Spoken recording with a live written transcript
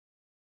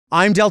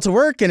I'm Delta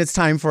Work, and it's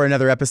time for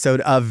another episode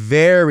of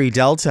Very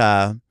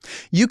Delta.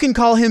 You can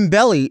call him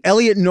Belly.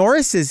 Elliott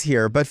Norris is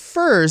here. But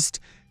first,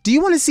 do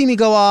you want to see me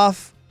go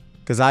off?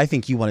 Because I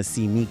think you want to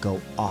see me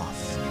go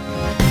off.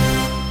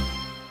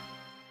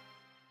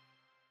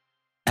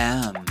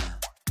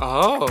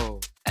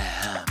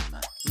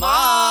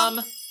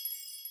 Mom!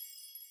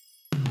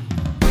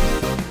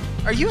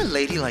 Are you a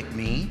lady like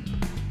me?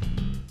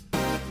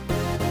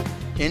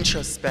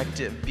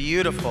 Introspective,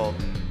 beautiful.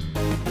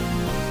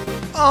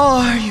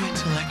 Oh, are you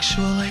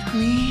intellectual like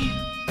me?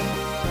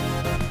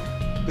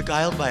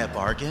 Beguiled by a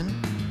bargain?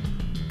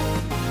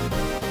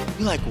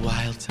 You like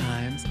wild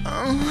times?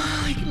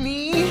 Oh, like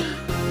me?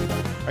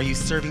 Are you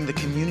serving the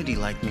community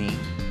like me?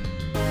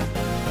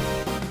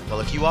 Well,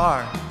 if you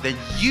are, then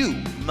you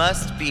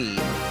must be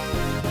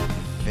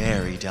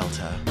Very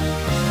Delta.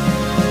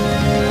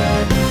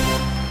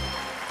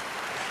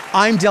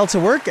 I'm Delta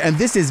Work, and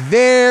this is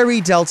Very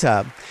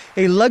Delta,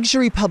 a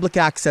luxury public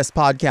access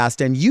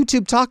podcast and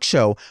YouTube talk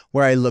show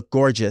where I look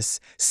gorgeous,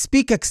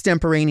 speak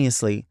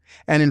extemporaneously,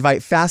 and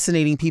invite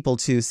fascinating people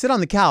to sit on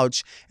the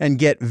couch and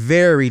get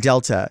Very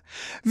Delta.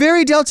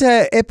 Very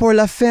Delta est pour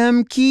la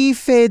femme qui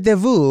fait de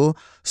vous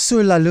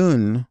sur la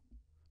lune.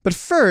 But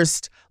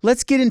first,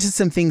 let's get into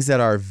some things that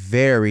are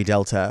very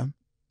Delta.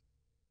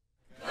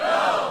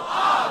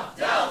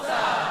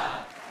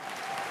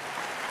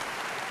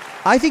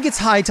 I think it's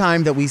high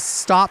time that we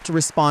stopped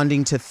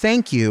responding to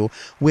thank you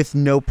with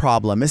no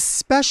problem,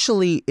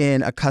 especially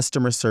in a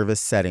customer service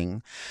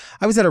setting.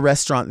 I was at a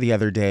restaurant the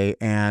other day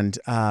and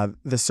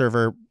the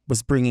server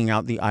was bringing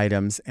out the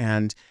items,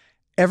 and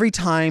every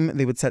time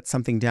they would set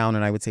something down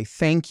and I would say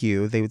thank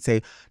you, they would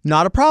say,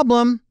 not a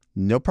problem,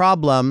 no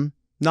problem,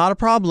 not a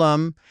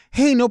problem,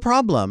 hey, no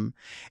problem.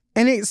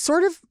 And it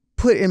sort of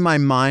put in my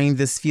mind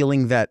this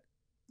feeling that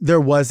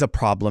there was a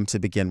problem to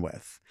begin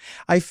with.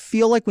 I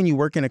feel like when you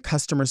work in a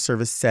customer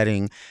service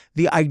setting,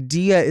 the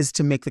idea is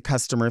to make the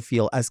customer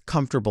feel as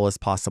comfortable as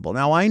possible.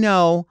 Now, I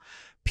know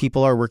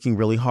people are working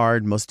really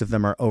hard. Most of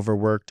them are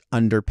overworked,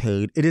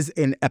 underpaid. It is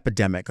an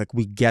epidemic. Like,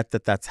 we get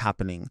that that's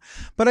happening.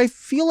 But I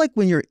feel like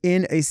when you're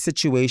in a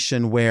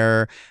situation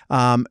where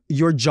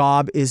your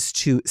job is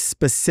to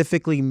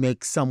specifically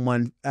make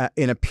someone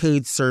in a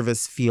paid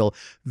service feel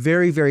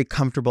very, very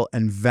comfortable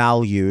and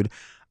valued,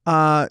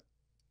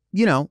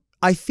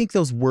 I think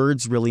those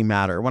words really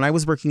matter. When I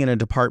was working in a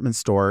department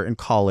store in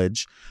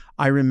college,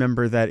 I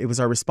remember that it was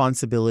our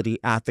responsibility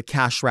at the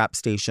cash wrap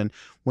station.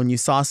 When you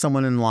saw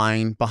someone in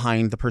line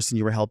behind the person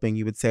you were helping,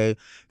 you would say,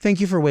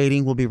 thank you for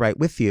waiting, we'll be right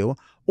with you.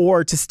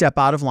 Or to step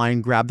out of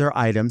line, grab their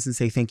items and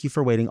say, thank you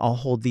for waiting, I'll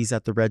hold these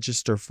at the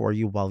register for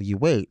you while you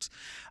wait.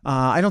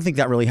 I don't think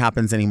that really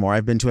happens anymore.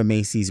 I've been to a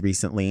Macy's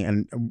recently,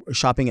 and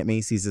shopping at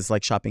Macy's is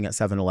like shopping at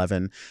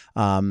 7-Eleven,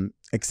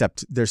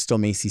 except there's still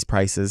Macy's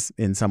prices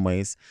in some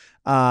ways.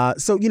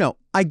 So,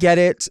 I get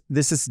it.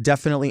 This is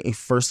definitely a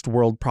first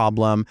world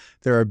problem.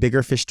 There are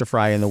bigger fish to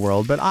fry in the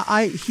world, but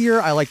I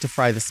like to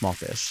fry the small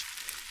fish.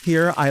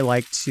 Here, I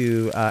like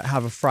to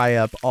have a fry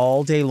up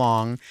all day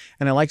long,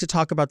 and I like to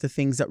talk about the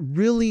things that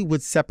really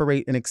would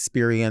separate an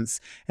experience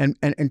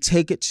and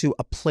take it to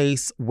a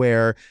place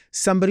where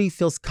somebody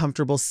feels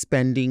comfortable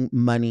spending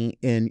money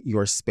in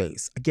your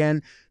space.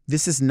 Again,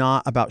 this is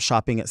not about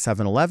shopping at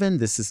 7-Eleven.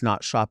 This is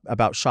not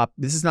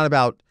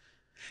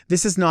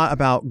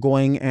about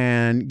going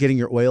and getting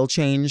your oil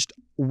changed.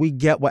 We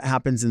get what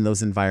happens in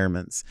those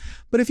environments.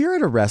 But if you're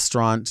at a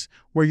restaurant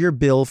where your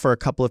bill for a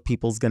couple of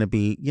people is going to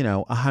be,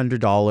 $100,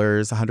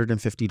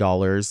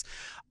 $150,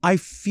 I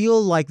feel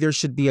like there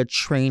should be a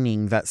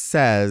training that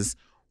says,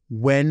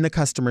 when the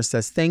customer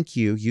says thank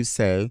you, you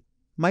say,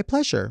 my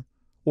pleasure.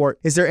 Or,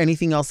 is there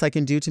anything else I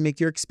can do to make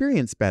your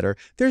experience better?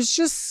 There's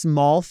just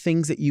small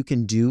things that you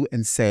can do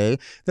and say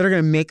that are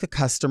going to make the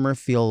customer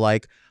feel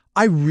like,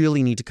 I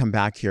really need to come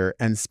back here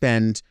and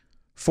spend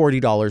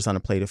 $40 on a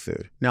plate of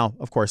food. Now,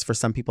 of course, for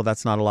some people,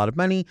 that's not a lot of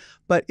money,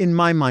 but in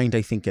my mind,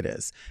 I think it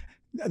is.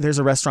 There's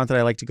a restaurant that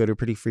I like to go to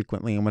pretty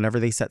frequently, and whenever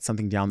they set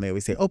something down, they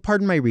always say, oh,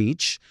 pardon my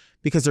reach,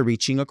 because they're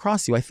reaching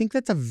across you. I think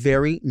that's a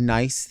very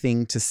nice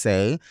thing to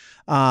say.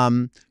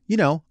 I'm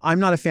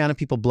not a fan of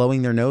people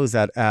blowing their nose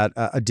at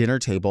a dinner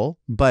table,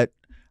 but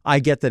I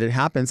get that it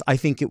happens. I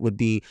think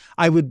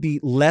I would be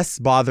less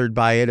bothered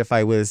by it if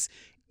I was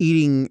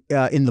eating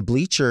in the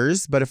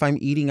bleachers, but if I'm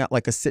eating at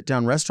like a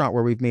sit-down restaurant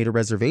where we've made a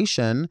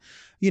reservation,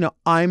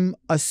 I'm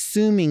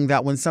assuming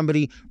that when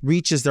somebody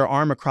reaches their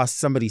arm across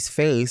somebody's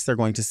face, they're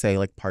going to say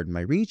like, pardon my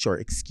reach, or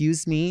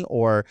excuse me,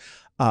 or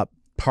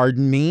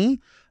pardon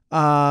me.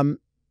 I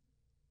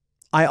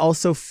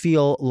also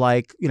feel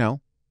like,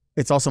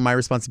 it's also my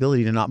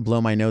responsibility to not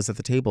blow my nose at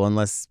the table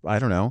unless, I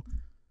don't know,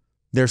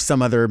 there's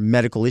some other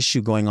medical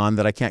issue going on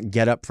that I can't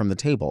get up from the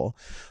table.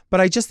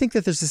 But I just think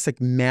that there's this like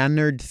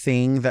mannered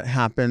thing that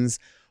happens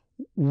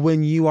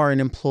when you are an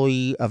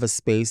employee of a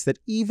space that,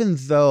 even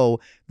though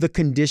the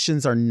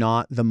conditions are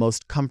not the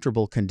most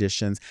comfortable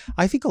conditions,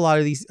 I think a lot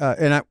of these,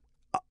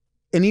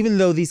 And even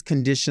though these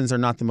conditions are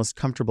not the most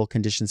comfortable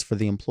conditions for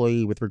the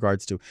employee with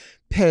regards to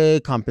pay,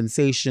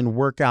 compensation,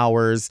 work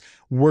hours,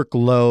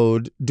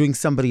 workload, doing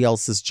somebody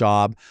else's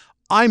job,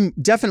 I'm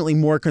definitely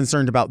more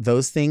concerned about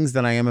those things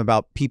than I am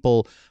about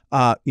people,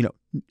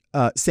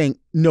 saying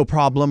no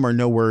problem or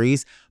no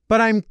worries. But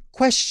I'm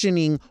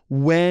questioning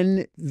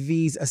when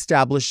these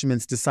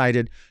establishments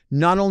decided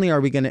not only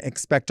are we going to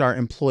expect our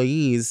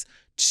employees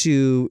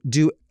to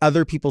do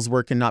other people's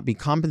work and not be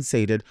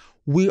compensated,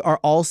 we are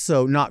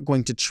also not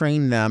going to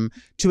train them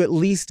to at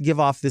least give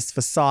off this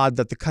facade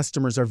that the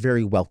customers are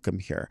very welcome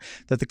here,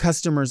 that the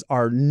customers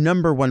are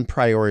number one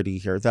priority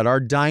here, that our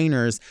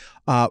diners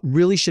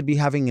really should be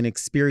having an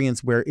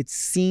experience where it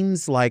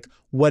seems like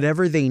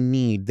whatever they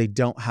need, they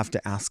don't have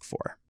to ask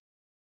for.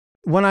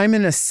 When I'm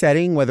in a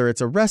setting, whether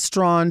it's a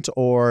restaurant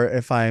or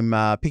if I'm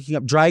picking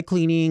up dry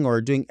cleaning or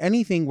doing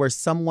anything where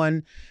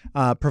someone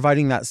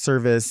providing that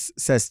service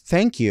says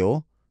thank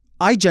you,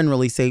 I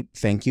generally say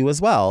thank you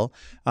as well.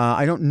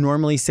 I don't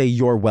normally say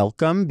you're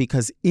welcome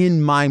because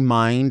in my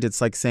mind,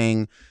 it's like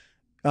saying,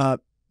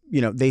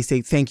 they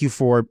say thank you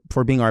for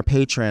being our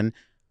patron.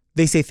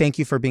 They say thank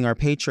you for being our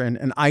patron.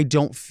 And I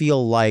don't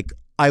feel like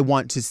I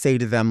want to say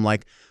to them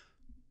like,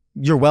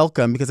 you're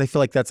welcome, because I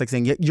feel like that's like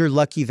saying you're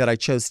lucky that I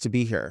chose to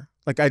be here.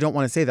 Like, I don't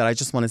want to say that. I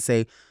just want to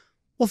say,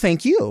 well,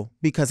 thank you,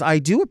 because I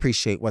do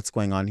appreciate what's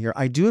going on here.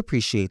 I do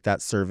appreciate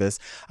that service.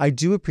 I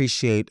do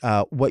appreciate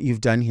what you've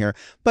done here.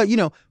 But,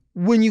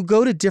 when you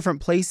go to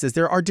different places,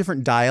 there are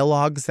different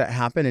dialogues that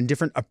happen and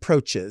different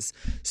approaches.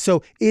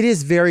 So it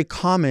is very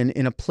common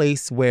in a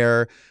place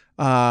where,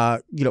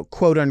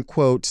 quote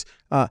unquote,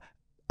 a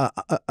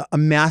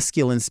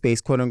masculine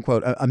space, quote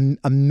unquote,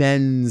 a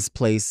men's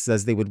place,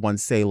 as they would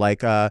once say,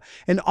 like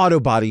an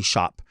auto body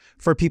shop,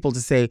 for people to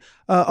say,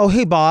 oh,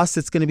 hey, boss,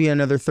 it's going to be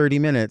another 30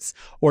 minutes,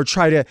 or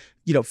try to,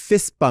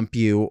 fist bump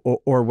you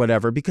or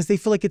whatever, because they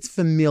feel like it's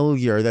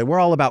familiar, that we're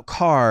all about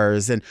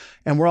cars and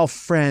we're all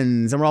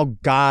friends and we're all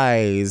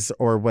guys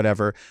or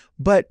whatever.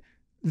 But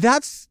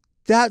that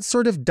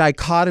sort of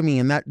dichotomy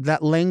and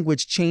that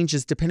language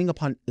changes depending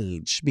upon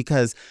age,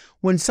 because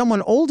when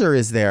someone older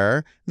is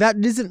there, that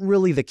isn't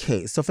really the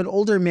case. So if an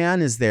older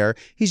man is there,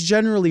 he's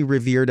generally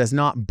revered as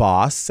not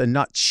boss and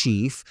not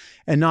chief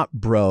and not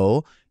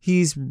bro.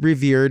 He's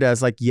revered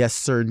as like, yes,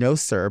 sir, no,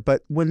 sir.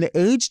 But when the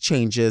age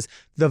changes,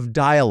 the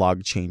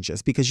dialogue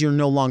changes, because you're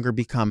no longer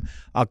become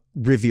a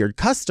revered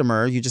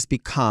customer. You just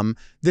become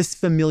this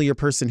familiar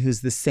person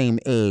who's the same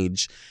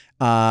age.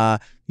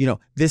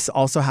 This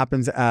also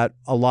happens at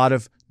a lot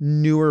of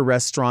newer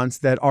restaurants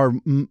that are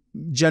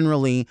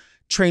generally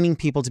training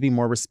people to be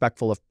more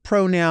respectful of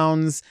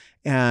pronouns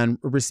and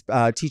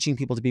teaching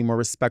people to be more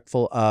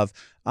respectful of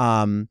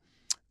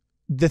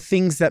the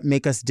things that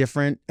make us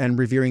different and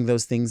revering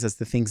those things as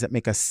the things that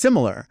make us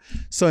similar.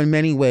 So in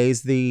many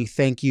ways, the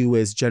thank you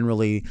is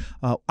generally,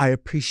 I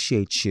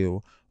appreciate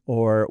you,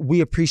 or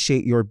we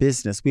appreciate your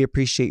business. We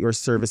appreciate your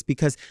service,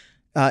 because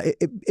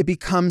it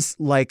becomes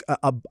like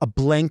a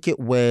blanket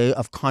way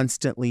of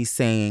constantly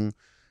saying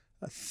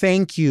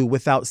thank you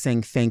without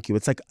saying thank you.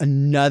 It's like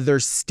another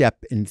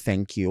step in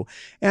thank you.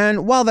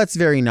 And while that's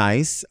very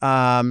nice,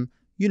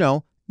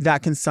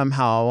 that can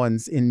somehow and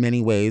in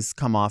many ways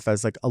come off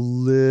as like a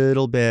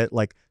little bit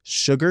like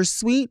sugar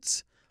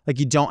sweet. Like,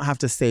 you don't have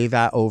to say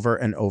that over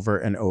and over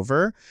and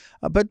over.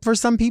 But for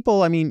some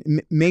people, I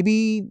mean,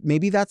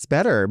 maybe that's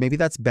better. Maybe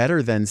that's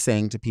better than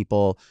saying to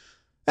people,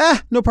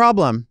 no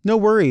problem. No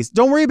worries.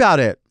 Don't worry about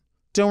it.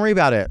 Don't worry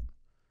about it.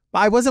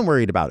 I wasn't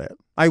worried about it.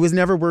 I was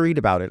never worried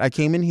about it. I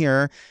came in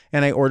here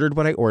and I ordered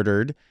what I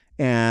ordered,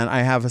 and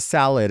I have a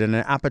salad and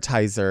an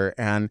appetizer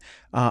and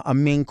a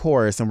main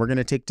course, and we're going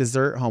to take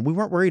dessert home. We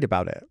weren't worried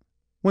about it.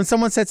 When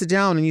someone sets it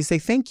down and you say,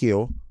 thank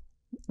you,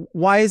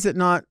 why is it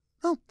not,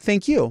 oh,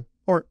 thank you,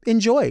 or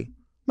enjoy,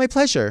 my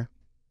pleasure?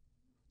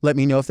 Let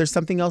me know if there's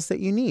something else that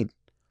you need.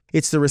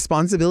 It's the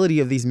responsibility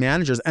of these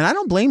managers, and I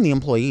don't blame the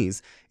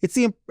employees. It's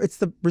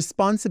the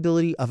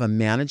responsibility of a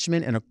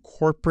management and a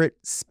corporate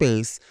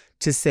space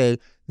to say,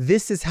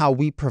 this is how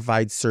we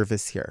provide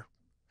service here.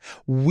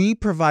 We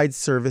provide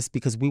service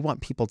because we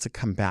want people to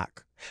come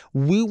back.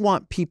 We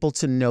want people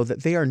to know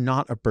that they are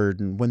not a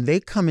burden. When they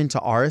come into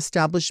our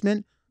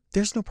establishment,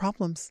 there's no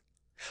problems.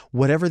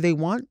 Whatever they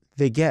want,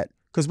 they get,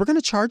 because we're going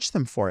to charge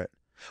them for it.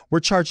 We're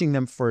charging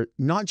them for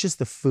not just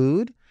the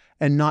food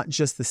and not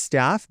just the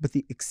staff, but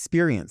the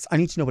experience. I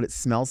need to know what it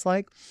smells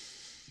like.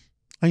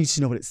 I need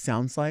to know what it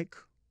sounds like.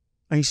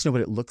 I need to know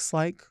what it looks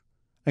like.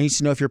 I need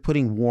to know if you're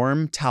putting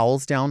warm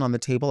towels down on the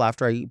table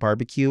after I eat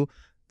barbecue,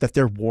 that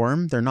they're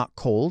warm, they're not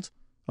cold,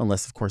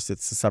 unless, of course,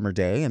 it's a summer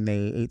day and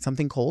they ate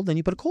something cold, then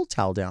you put a cold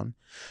towel down.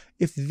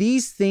 If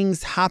these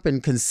things happen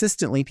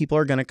consistently, people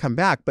are going to come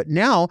back. But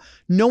now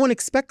no one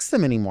expects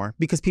them anymore,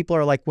 because people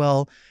are like,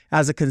 well,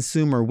 as a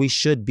consumer, we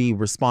should be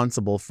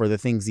responsible for the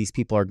things these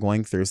people are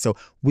going through. So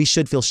we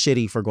should feel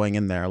shitty for going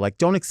in there. Like,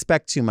 don't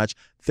expect too much.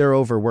 They're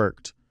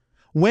overworked.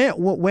 When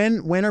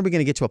are we going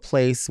to get to a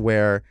place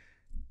where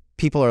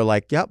people are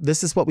like, yep,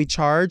 this is what we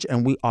charge,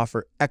 and we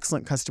offer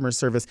excellent customer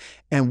service,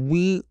 and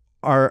we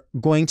are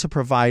going to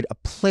provide a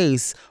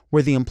place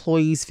where the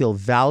employees feel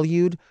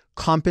valued,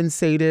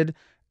 compensated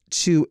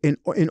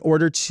in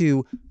order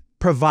to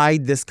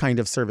provide this kind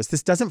of service.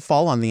 This doesn't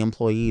fall on the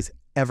employees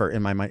ever,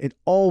 in my mind. It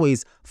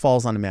always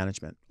falls on the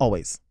management,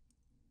 always.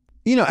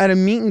 You know, at a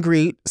meet and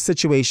greet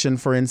situation,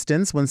 for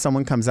instance, when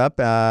someone comes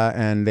up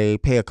and they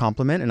pay a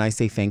compliment and I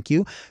say thank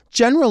you,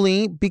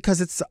 generally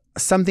because it's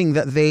something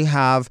that they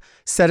have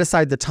set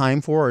aside the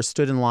time for or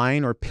stood in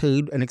line or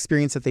paid an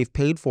experience that they've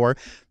paid for,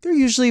 they're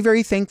usually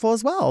very thankful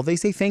as well. They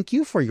say thank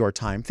you for your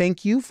time.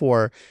 Thank you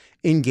for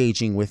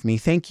engaging with me.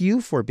 Thank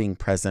you for being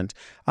present.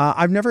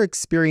 I've never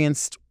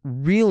experienced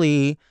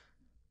really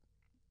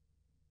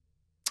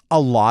a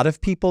lot of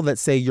people that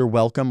say you're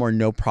welcome or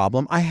no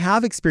problem. I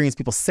have experienced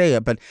people say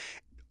it, but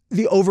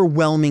the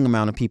overwhelming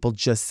amount of people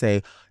just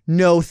say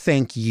no,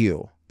 thank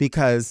you,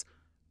 because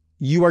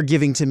you are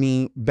giving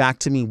back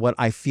to me what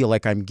I feel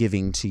like I'm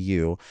giving to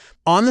you.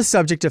 On the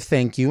subject of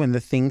thank you and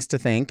the things to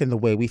thank and the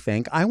way we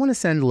thank, I want to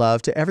send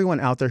love to everyone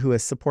out there who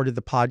has supported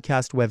the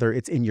podcast, whether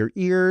it's in your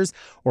ears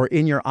or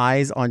in your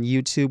eyes on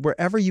YouTube,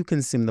 wherever you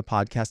consume the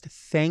podcast.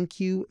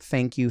 Thank you,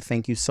 thank you,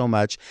 thank you so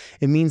much.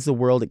 It means the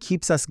world. It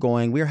keeps us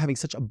going. We are having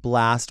such a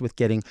blast with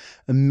getting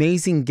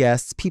amazing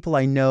guests, people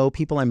I know,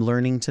 people I'm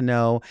learning to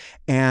know,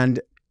 and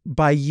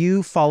by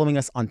you following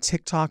us on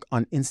TikTok,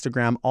 on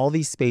Instagram, all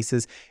these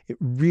spaces, it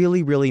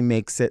really, really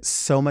makes it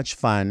so much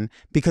fun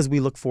because we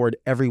look forward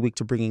every week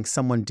to bringing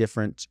someone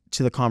different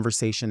to the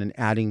conversation and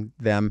adding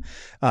them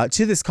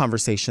to this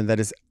conversation that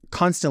is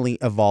constantly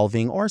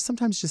evolving or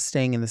sometimes just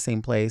staying in the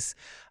same place.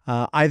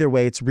 Either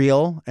way, it's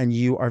real and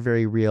you are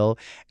very real.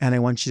 And I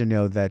want you to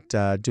know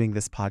that doing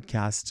this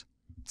podcast,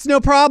 it's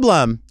no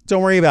problem.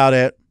 Don't worry about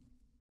it.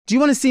 Do you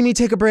want to see me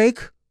take a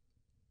break?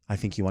 I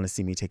think you want to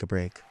see me take a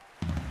break.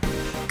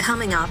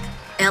 Coming up,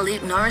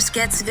 Elliott Norris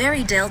gets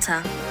very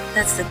Delta.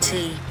 That's the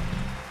T.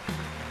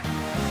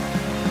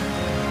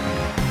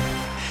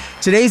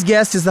 Today's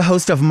guest is the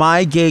host of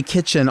My Gay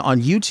Kitchen on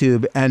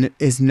YouTube and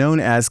is known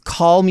as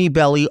Call Me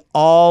Belly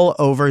all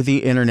over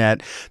the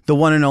internet. The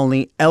one and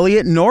only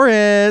Elliott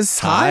Norris.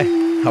 Hi.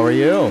 How are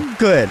you?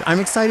 Good. I'm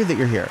excited that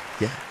you're here.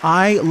 Yeah.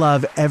 I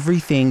love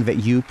everything that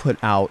you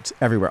put out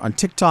everywhere. On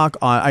TikTok,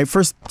 I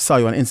first saw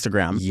you on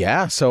Instagram.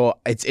 Yeah, so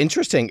it's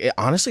interesting. It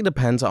honestly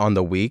depends on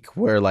the week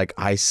where like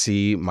I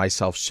see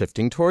myself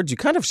shifting towards. You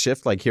kind of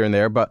shift like here and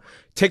there, but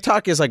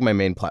TikTok is like my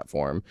main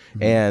platform.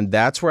 Mm-hmm. And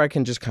that's where I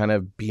can just kind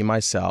of be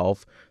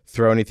myself,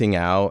 throw anything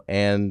out,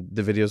 and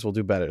the videos will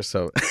do better.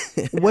 So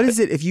what is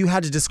it, if you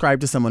had to describe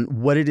to someone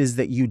what it is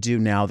that you do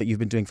now that you've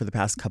been doing for the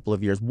past couple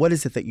of years, what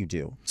is it that you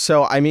do?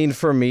 So, I mean,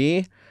 for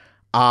me,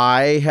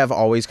 I have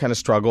always kind of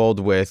struggled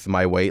with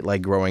my weight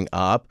like growing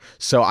up.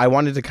 So I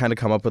wanted to kind of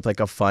come up with like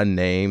a fun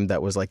name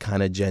that was like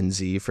kind of Gen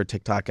Z for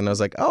TikTok. And I was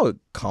like, oh,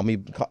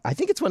 I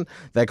think it's when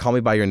that Call Me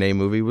By Your Name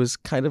movie was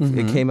kind of,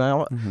 it came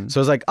out. Mm-hmm. So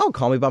I was like, oh,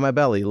 Call Me By My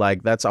Belly.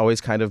 Like that's always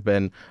kind of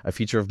been a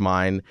feature of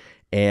mine.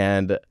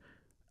 And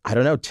I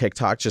don't know,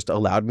 TikTok just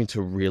allowed me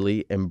to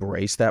really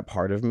embrace that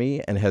part of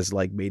me and has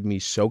like made me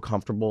so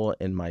comfortable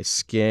in my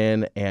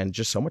skin and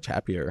just so much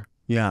happier.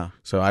 Yeah.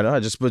 So I don't know,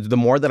 just the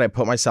more that I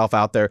put myself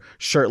out there,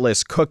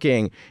 shirtless,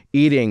 cooking,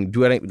 eating,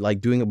 doing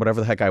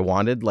whatever the heck I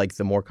wanted, like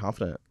the more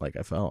confident like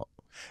I felt.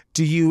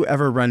 Do you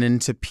ever run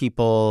into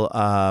people,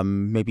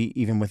 maybe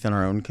even within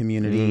our own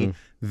community,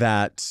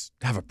 that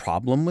have a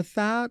problem with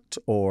that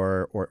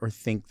or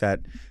think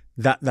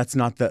that's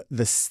not the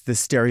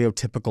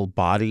stereotypical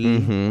body?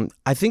 Mm-hmm.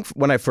 I think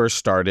when I first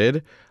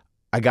started,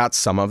 I got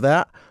some of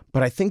that,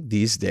 but I think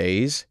these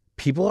days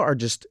people are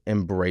just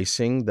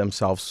embracing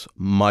themselves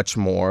much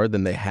more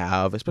than they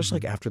have, especially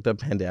like after the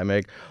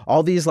pandemic.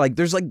 All these like,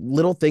 there's like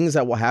little things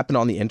that will happen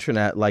on the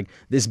internet, like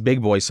this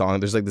Big Boy song.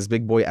 There's like this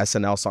Big Boy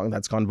SNL song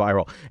that's gone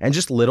viral. And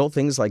just little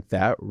things like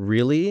that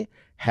really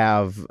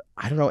have,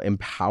 I don't know,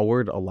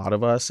 empowered a lot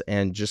of us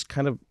and just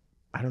kind of,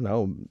 I don't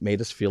know,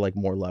 made us feel like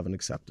more loved and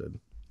accepted.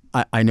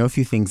 I know a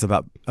few things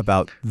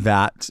about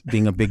that,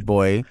 being a big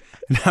boy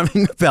and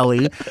having a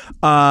belly.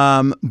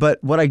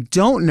 But what I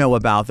don't know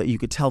about that you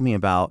could tell me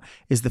about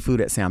is the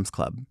food at Sam's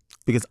Club,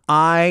 because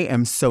I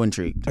am so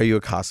intrigued. Are you a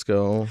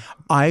Costco?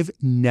 I've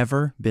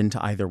never been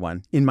to either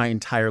one in my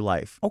entire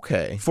life.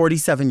 Okay.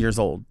 47 years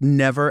old.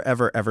 Never,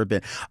 ever, ever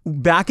been.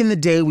 Back in the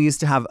day, we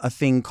used to have a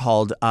thing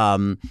called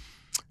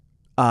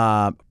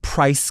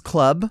Price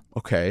Club.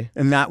 Okay.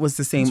 And that was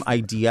the same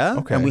idea.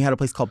 Okay. And we had a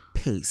place called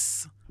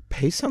Pace.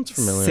 Pace sounds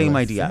familiar. Same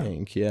idea. I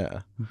think,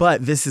 yeah.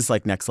 But this is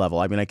like next level.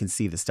 I mean, I can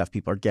see the stuff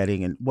people are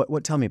getting. And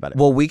what? Tell me about it.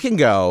 Well, we can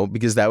go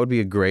because that would be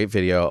a great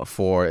video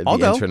for the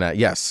internet.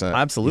 Yes.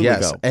 Absolutely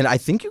yes. Go. And I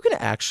think you can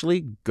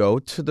actually go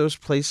to those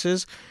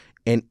places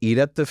and eat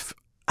at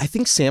I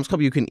think Sam's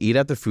Club, you can eat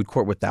at the food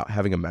court without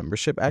having a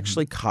membership.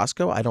 Actually,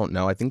 Costco, I don't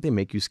know. I think they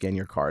make you scan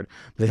your card.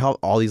 They have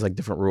all these like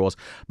different rules.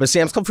 But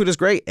Sam's Club food is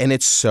great and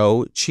it's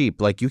so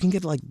cheap. Like you can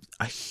get like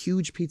a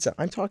huge pizza.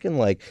 I'm talking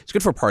like, it's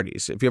good for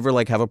parties. If you ever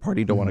like have a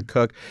party, don't want to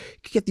cook, you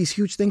can get these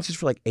huge things just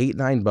for like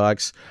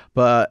 $8-9.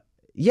 But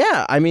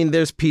Yeah, I mean,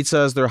 there's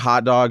pizzas, there are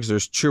hot dogs,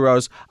 there's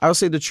churros. I will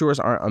say the churros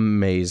aren't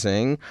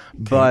amazing,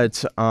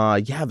 but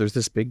yeah, there's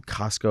this big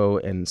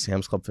Costco and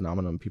Sam's Club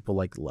phenomenon. People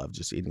like love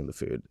just eating the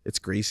food. It's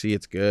greasy,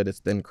 it's good, it's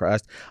thin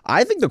crust.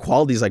 I think the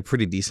quality is like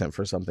pretty decent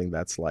for something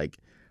that's like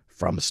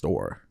from a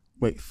store.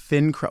 Wait,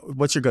 thin crust.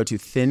 What's your go-to?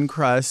 Thin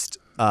crust,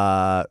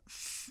 pan,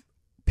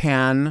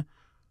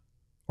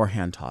 or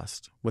hand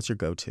tossed? What's your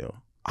go-to?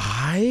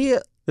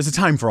 There's a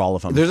time for all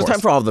of them. There's a time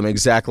for all of them,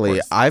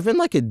 exactly. I've been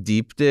like a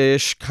deep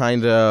dish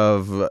kind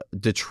of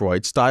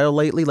Detroit style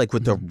lately, like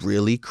with the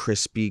really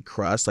crispy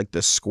crust, like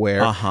the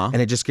square. And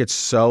it just gets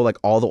so like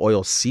all the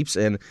oil seeps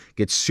in,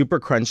 gets super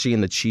crunchy,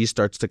 and the cheese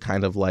starts to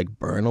kind of like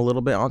burn a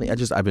little bit on the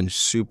edges. I've been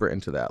super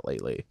into that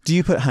lately. Do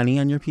you put honey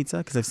on your pizza?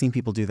 Because I've seen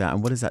people do that.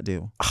 And what does that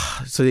do?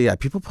 So yeah,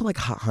 people put like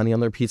hot honey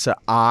on their pizza.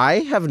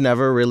 I have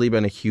never really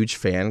been a huge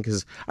fan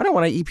because I don't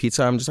want to eat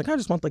pizza. I'm just like, I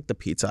just want like the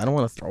pizza. I don't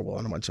want to throw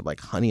a bunch of like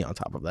honey on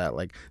top of that.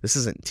 Like, this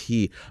isn't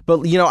tea.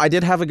 But you know, I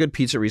did have a good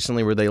pizza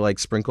recently where they like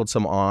sprinkled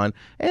some on,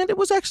 and it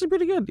was actually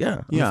pretty good.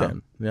 Yeah, I'm a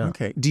fan. Yeah.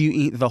 Okay. Do you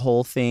eat the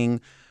whole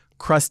thing,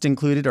 crust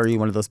included, or are you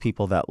one of those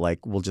people that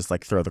like will just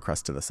like throw the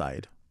crust to the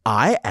side?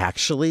 I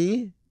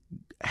actually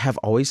have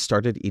always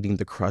started eating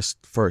the crust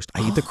first.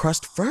 I eat the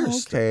crust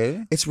first.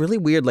 Okay. It's really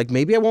weird. Like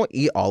maybe I won't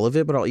eat all of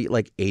it, but I'll eat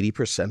like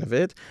 80% of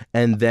it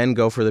and then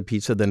go for the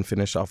pizza, then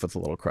finish off with a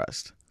little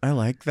crust. I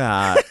like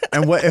that.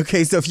 And what?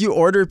 Okay, so if you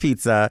order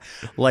pizza,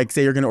 like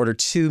say you're going to order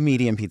 2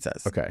 medium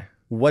pizzas. Okay.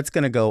 What's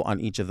going to go on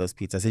each of those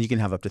pizzas? And you can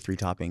have up to 3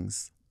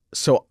 toppings.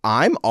 So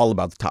I'm all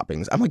about the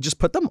toppings. I'm like, just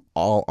put them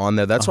all on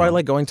there. That's why I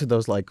like going to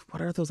those like,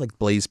 what are those like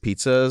glazed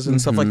pizzas and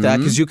stuff like that?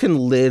 Because you can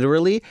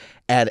literally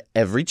add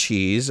every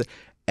cheese,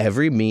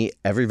 every meat,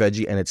 every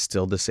veggie, and it's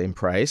still the same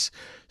price.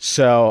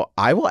 So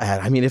I will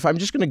add, I mean, if I'm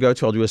just going to go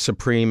to, I'll do a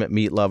Supreme,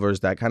 Meat Lovers,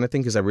 that kind of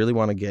thing, because I really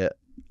want to get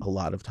a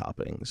lot of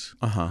toppings.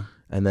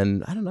 And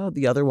then, I don't know,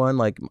 the other one,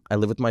 like I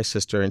live with my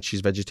sister and she's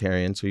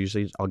vegetarian. So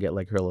usually I'll get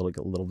like her a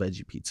little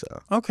veggie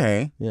pizza.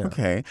 Okay. Yeah.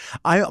 Okay.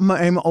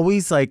 I'm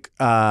always like,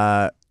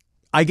 I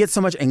get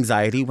so much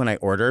anxiety when I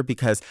order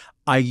because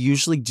I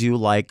usually do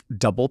like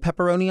double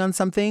pepperoni on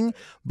something,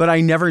 but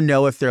I never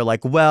know if they're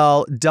like,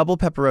 well, double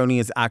pepperoni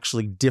is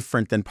actually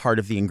different than part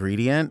of the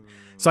ingredient.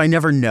 So I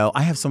never know.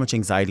 I have so much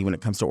anxiety when it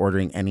comes to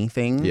ordering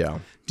anything. Yeah.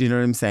 Do you know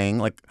what I'm saying?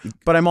 Like,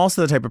 but I'm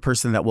also the type of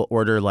person that will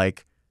order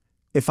like,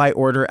 if I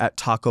order at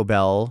Taco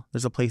Bell,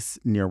 there's a place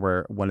near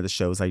where one of the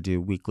shows I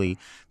do weekly,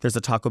 there's a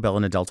Taco Bell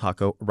and a Del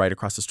Taco right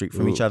across the street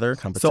from each other.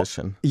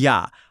 Competition. So,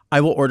 yeah. I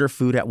will order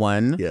food at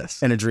one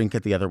and a drink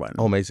at the other one.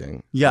 Oh,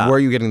 amazing. Yeah. Where are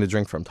you getting the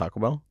drink from? Taco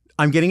Bell?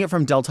 I'm getting it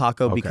from Del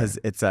Taco because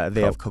it's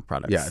they have Coke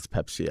products. Yeah, it's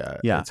Pepsi.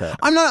 Yeah.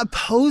 I'm not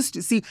opposed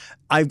to, see,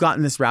 I've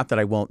gotten this rap that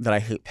I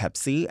hate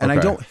Pepsi, and I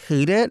don't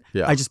hate it.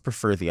 Yeah. I just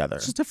prefer the other.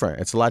 It's just different.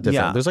 It's a lot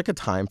different. Yeah. There's like a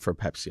time for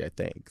Pepsi, I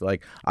think.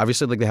 Like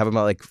obviously like they have them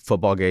at like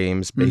football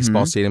games,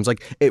 baseball stadiums.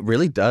 Like it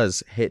really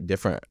does hit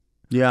different.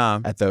 Yeah.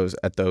 At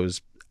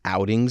those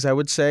outings, I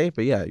would say.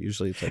 But yeah,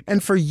 usually it's like.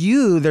 And for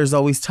you, there's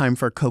always time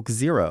for Coke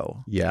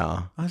Zero.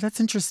 Yeah. Oh,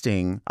 that's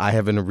interesting. I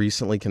have been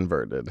recently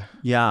converted.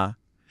 Yeah.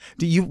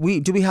 Do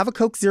we have a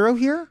Coke Zero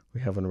here?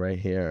 We have one right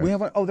here. We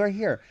have one. Oh, they're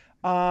here.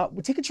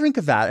 Take a drink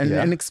of that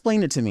and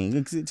explain it to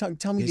me.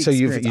 Tell me the so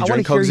experience. you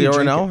drink Coke Zero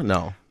or no?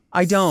 No.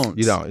 I don't.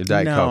 You don't. You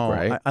Diet Coke,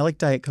 right? I like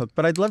Diet Coke,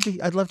 but I'd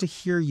love to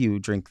hear you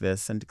drink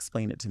this and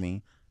explain it to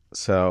me.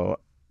 So,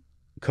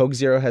 Coke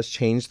Zero has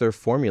changed their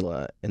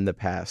formula in the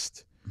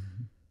past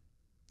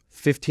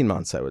 15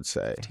 months, I would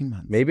say. 15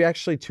 months. Maybe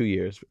actually 2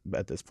 years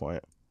at this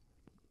point.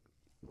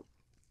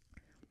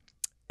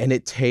 And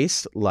it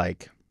tastes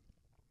like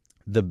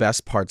the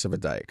best parts of a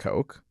Diet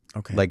Coke.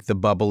 Okay. Like the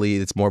bubbly,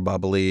 it's more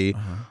bubbly.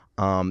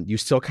 You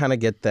still kind of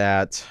get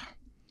that,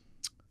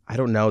 I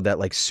don't know, that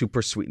like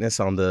super sweetness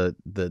on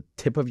the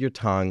tip of your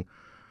tongue.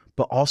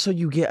 But also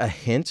you get a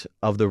hint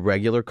of the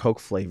regular Coke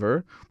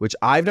flavor, which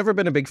I've never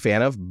been a big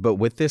fan of. But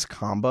with this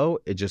combo,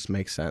 it just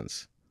makes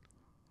sense.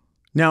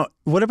 Now,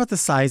 what about the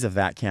size of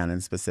that can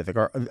in specific?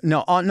 Or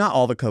no, not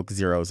all the Coke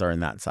Zeros are in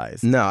that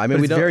size. No, I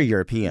mean, it's very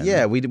European.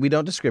 Yeah, we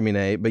don't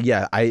discriminate. But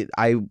yeah,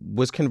 I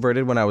was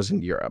converted when I was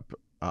in Europe.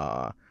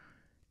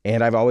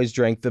 And I've always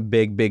drank the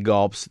big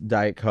gulps,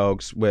 Diet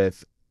Cokes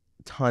with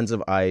tons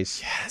of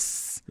ice.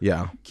 Yes.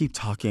 Yeah. Keep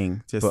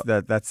talking. This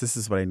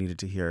is what I needed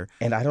to hear.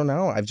 And I don't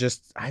know.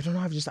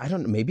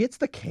 Maybe it's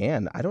the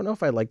can. I don't know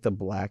if I like the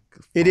black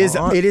font. It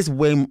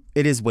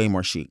is way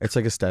more chic. It's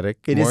like aesthetic.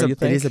 It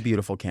is a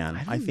beautiful can.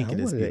 I think it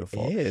is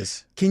beautiful. It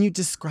is. Can you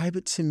describe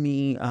it to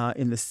me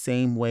in the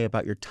same way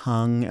about your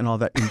tongue and all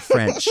that in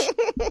French?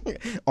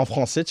 En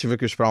français, tu veux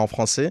que je parle en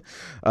français?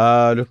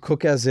 Le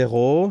Coca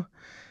Zéro,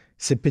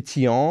 c'est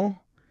pétillant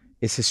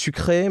et c'est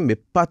sucré, mais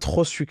pas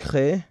trop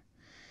sucré.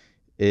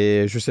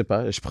 Et je sais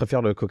pas, je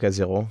préfère le Coca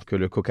Zero que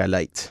le Coca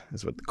Light.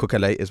 Coca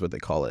Light is what they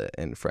call it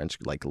in French,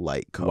 like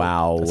light Coke.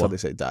 Wow. That's how they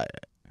say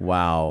diet.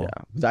 Wow.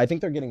 Yeah. I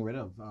think they're getting rid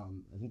of,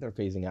 I think they're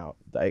phasing out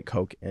Diet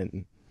Coke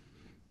in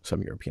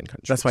some European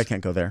countries. That's why I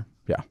can't go there.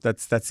 Yeah.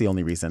 That's the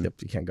only reason. Yep,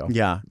 you can't go.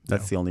 Yeah,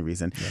 that's the only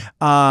reason. Yeah.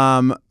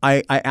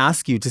 I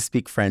ask you to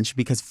speak French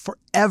because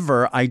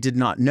forever I did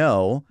not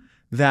know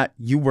that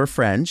you were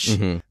French.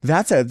 Mm-hmm.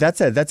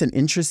 That's an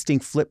interesting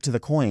flip to the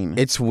coin.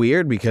 It's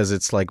weird because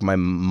it's like my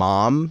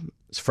mom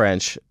is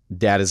French,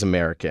 dad is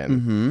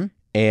American. Mm-hmm.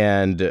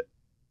 And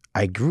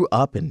I grew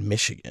up in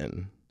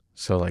Michigan.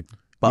 So like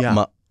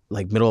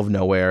middle of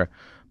nowhere.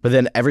 But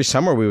then every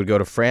summer we would go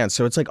to France.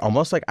 So it's like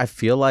almost like I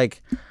feel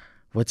like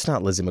what's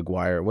not Lizzie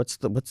McGuire? What's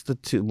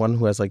the one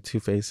who has like two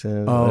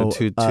faces?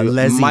 Leslie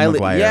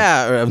McGuire.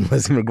 Yeah,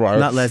 Lizzie McGuire.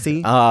 Not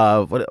Leslie.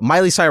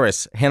 Miley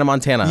Cyrus, Hannah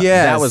Montana.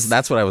 Yes,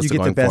 that's what I was. You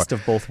get the best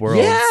of both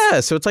worlds. Yeah,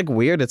 so it's like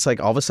weird. It's like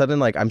all of a sudden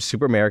like I'm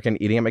super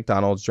American, eating at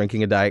McDonald's,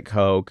 drinking a Diet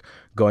Coke,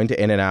 going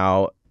to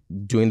In-N-Out,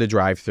 doing the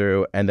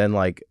drive-through, and then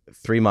like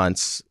 3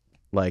 months,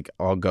 like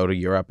I'll go to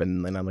Europe,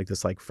 and then I'm like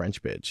this like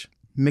French bitch.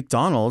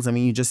 McDonald's. I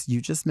mean, you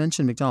just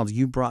mentioned McDonald's.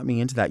 You brought me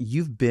into that.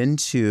 You've been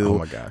to oh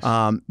my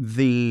gosh.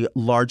 The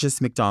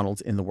largest McDonald's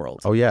in the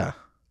world. Oh yeah.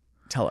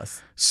 Tell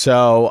us.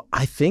 So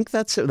I think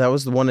that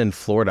was the one in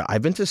Florida.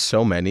 I've been to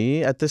so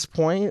many at this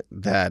point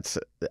that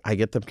I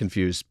get them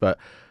confused. But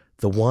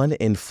the one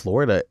in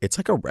Florida, it's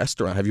like a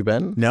restaurant. Have you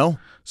been? No.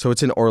 So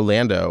it's in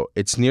Orlando.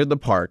 It's near the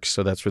park.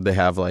 So that's where they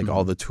have like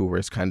all the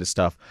tourist kind of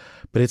stuff.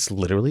 But it's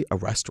literally a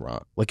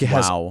restaurant. Like it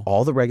has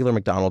all the regular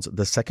McDonald's.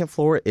 The second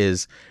floor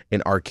is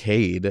an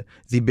arcade,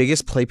 the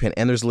biggest playpen.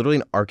 And there's literally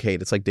an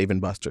arcade. It's like Dave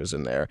 & Buster's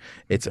in there.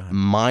 It's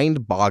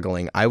mind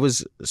boggling. I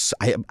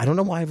don't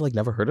know why I've like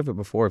never heard of it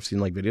before. I've seen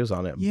like videos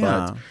on it.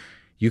 Yeah. But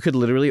you could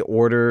literally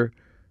order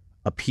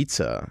a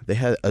pizza. They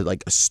had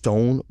like a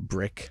stone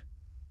brick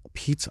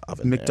pizza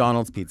oven.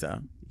 McDonald's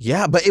pizza.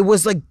 Yeah, but it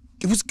was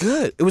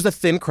good. It was a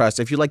thin crust.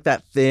 If you like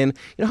that thin,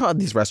 you know how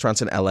these restaurants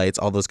in LA, it's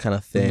all those kind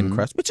of thin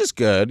crust, which is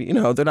good. You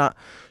know, they're not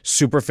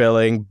super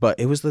filling, but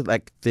it was the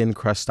like thin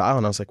crust style.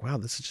 And I was like, wow,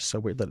 this is just so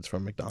weird that it's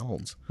from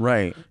McDonald's.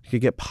 Right. You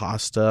could get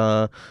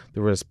pasta.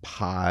 There was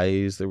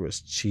pies. There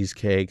was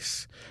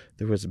cheesecakes.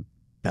 There was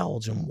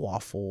Belgian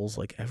waffles,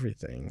 like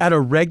everything. At a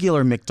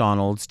regular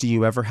McDonald's, do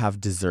you ever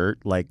have dessert?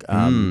 Like,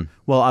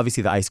 well,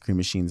 obviously the ice cream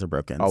machines are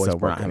broken, Always so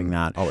we're not broken. having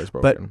that. Always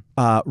broken.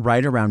 But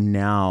right around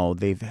now,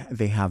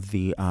 they have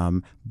the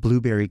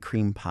blueberry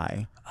cream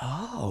pie.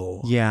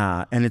 Oh.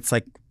 Yeah, and it's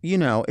like, you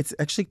know, it's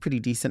actually pretty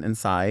decent in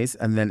size,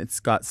 and then it's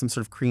got some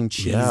sort of cream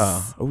cheese.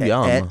 Yeah. Oh,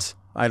 yum.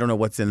 I don't know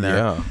what's in there.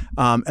 Yeah.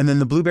 And then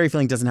the blueberry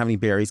filling doesn't have any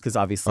berries because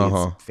obviously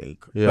it's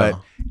fake. Yeah.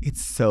 But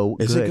it's so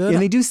Is good. it good?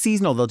 And they do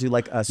seasonal. They'll do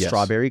like a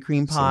strawberry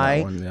cream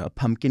pie, one, yeah. a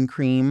pumpkin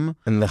cream.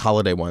 And the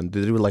holiday one.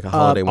 They do like a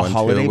holiday one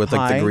holiday too, with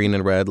like pie. the green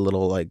and red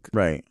little like.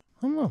 Right.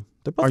 I don't know.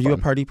 They're both Are you a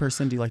fun. party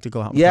person? Do you like to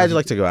go out? Yeah, I do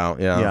like to go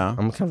out. Yeah. Yeah.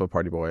 I'm kind of a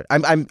party boy.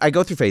 I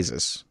go through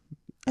phases.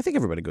 I think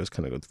everybody goes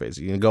through phases.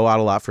 You can go out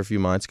a lot for a few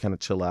months, kind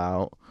of chill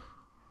out.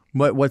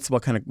 What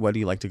do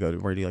you like to go to?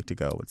 Where do you like to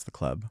go? What's the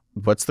club?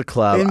 What's the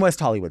club? In West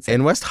Hollywood.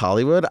 In West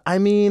Hollywood, I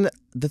mean,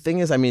 the thing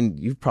is,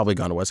 you've probably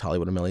gone to West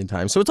Hollywood a million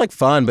times. So it's like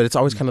fun, but it's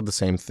always kind of the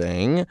same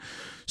thing.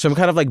 So I'm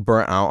kind of like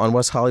burnt out on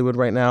West Hollywood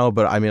right now.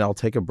 But I mean, I'll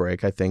take a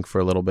break, I think,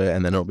 for a little bit,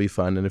 and then it'll be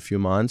fun in a few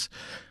months.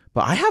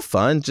 But I have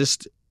fun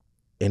just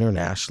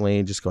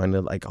internationally, just going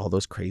to like all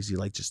those crazy,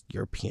 like just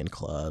European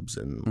clubs,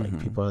 and like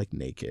people are like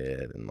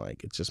naked, and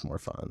like it's just more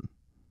fun.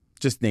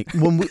 Just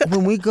naked.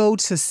 When we go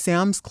to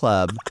Sam's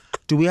Club,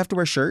 do we have to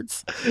wear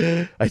shirts?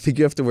 I think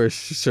you have to wear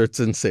shirts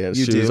and shoes.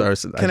 You do?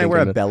 Can I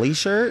wear a belly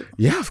shirt?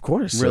 Yeah, of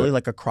course. Really,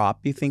 like a crop?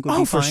 You think would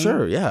be for fine?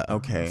 sure. Yeah.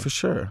 Okay. For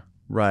sure.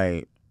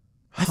 Right.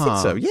 I think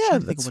so. Yeah,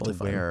 that's what totally to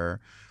fine.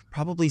 wear.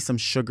 Probably some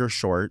sugar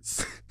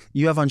shorts.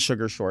 You have on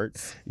sugar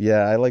shorts. Yeah,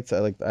 I always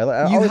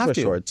wear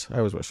shorts. I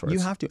always wear shorts. You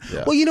have to.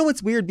 Yeah. Well, you know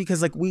what's weird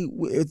because like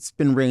it's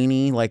been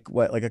rainy like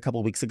a couple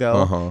of weeks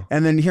ago,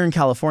 and then here in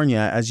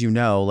California, as you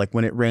know, like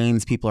when it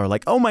rains, people are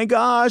like, "Oh my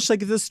gosh,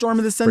 like the storm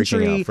of the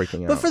century!"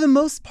 Freaking out. But for the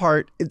most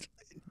part,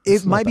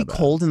 it might be that bad.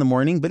 cold in the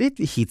morning, but it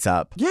heats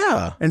up.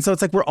 Yeah. And so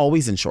it's like we're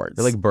always in shorts.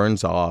 It like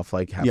burns off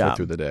like halfway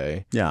through the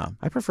day. Yeah.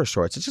 I prefer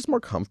shorts. It's just more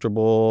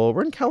comfortable.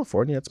 We're in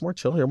California. It's more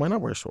chill here. Why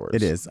not wear shorts?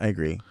 It is. I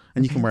agree.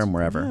 And you can wear them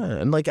wherever.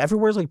 Yeah. And like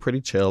everywhere's like pretty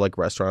chill, like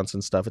restaurants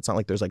and stuff. It's not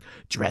like there's like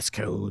dress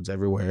codes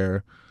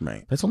everywhere.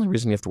 Right. That's the only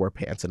reason you have to wear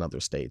pants in other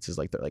states is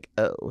like they're like,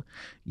 oh,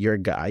 you're a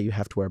guy, you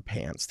have to wear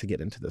pants to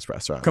get into this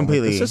restaurant.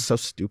 Completely. It's just so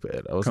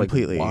stupid. I was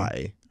Completely. like,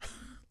 why?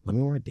 Let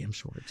me wear damn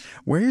shorts.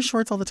 Wear your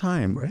shorts all the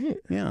time. Right.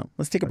 Yeah.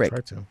 Let's take a I break. try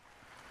to.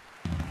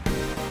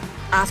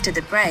 After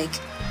the break,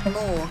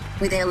 more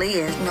with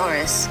Elliott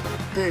Norris.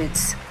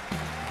 Boots.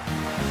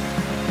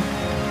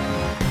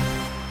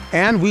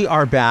 And we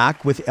are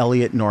back with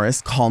Elliott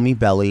Norris. Call me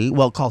Belly.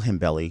 Well, call him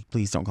Belly.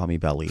 Please don't call me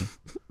Belly.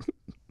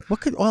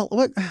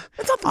 What?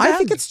 I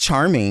think it's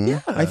charming.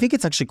 Yeah. I think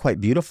it's actually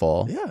quite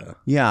beautiful. Yeah.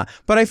 Yeah.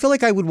 But I feel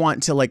like I would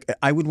want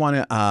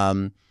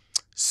to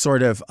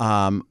sort of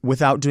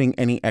without doing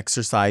any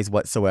exercise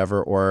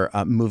whatsoever or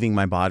moving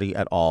my body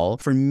at all.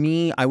 For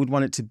me, I would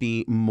want it to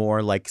be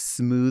more like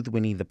smooth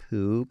Winnie the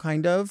Pooh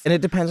kind of. And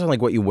it depends on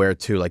like what you wear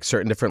too. Like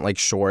certain different like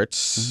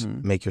shorts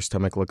make your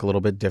stomach look a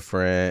little bit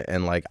different,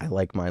 and like I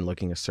like mine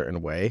looking a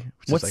certain way.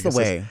 What's the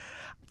way?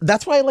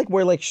 That's why I like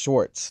wear like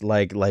shorts,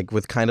 like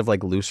with kind of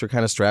like looser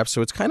kind of straps.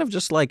 So it's kind of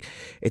just like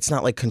it's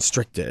not like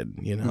constricted,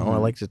 you know. I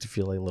like it to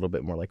feel like a little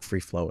bit more like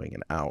free flowing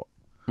and out.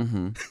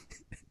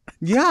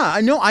 Yeah,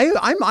 I know.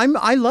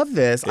 I love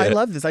this. Yeah. I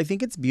love this. I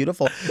think it's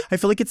beautiful. I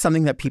feel like it's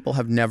something that people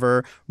have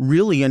never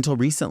really until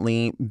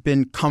recently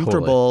been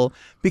comfortable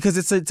because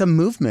it's a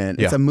movement.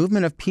 It's Yeah. a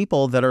movement of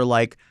people that are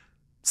like,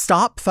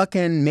 stop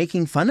fucking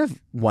making fun of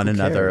one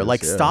another. cares?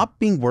 Like, Yeah. stop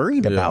being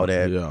worried about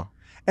it. Yeah.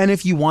 And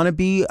if you want to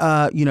be,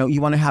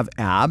 you want to have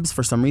abs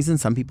for some reason,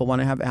 some people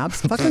want to have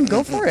abs. Fucking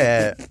go for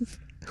it.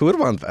 Who would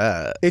want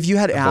that? If you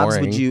had abs,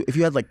 Boring. if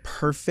you had like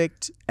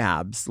perfect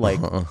abs, like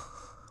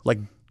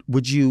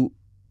would you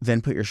then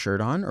put your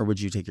shirt on, or would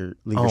you leave your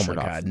Oh shirt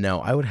my off? God, no!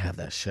 I would have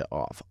that shit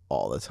off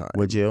all the time.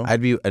 Would you?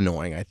 I'd be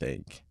annoying. I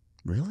think.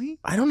 Really?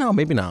 I don't know.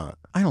 Maybe not.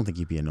 I don't think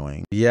you'd be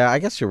annoying. Yeah, I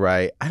guess you're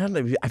right. I don't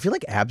know. I feel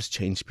like abs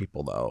change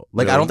people though.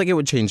 Like I Really? don't think it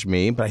would change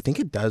me, but I think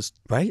it does.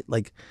 Right?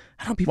 Like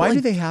I don't. People Why like,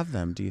 do they have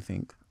them, do you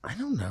think? I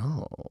don't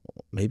know.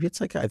 Maybe it's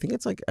like I think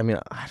it's like I mean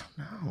I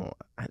don't know.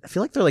 I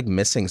feel like they're like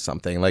missing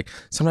something. Like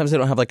sometimes they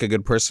don't have like a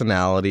good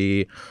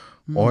personality,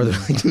 or they're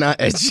like not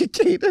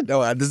educated.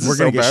 No, this is We're so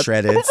going to get bad.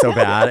 shredded so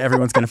bad.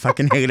 Everyone's going to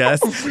fucking hate us.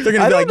 They're going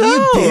to I be like, don't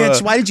you know.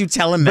 bitch, why did you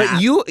tell him that?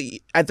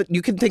 But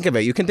you can think of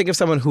it. You can think of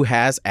someone who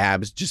has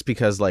abs just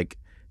because like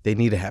they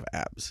need to have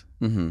abs.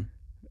 Mm-hmm.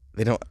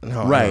 They don't.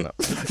 No, Right. I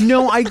don't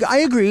know. No, I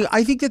agree.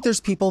 I think that there's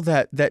people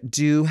that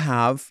do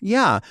have,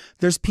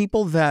 there's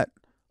people that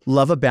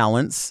love a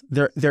balance.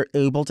 They're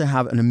able to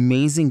have an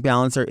amazing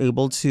balance. They're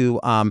able to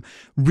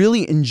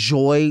really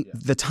enjoy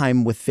the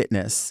time with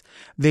fitness.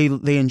 They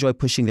enjoy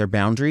pushing their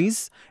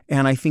boundaries,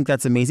 and I think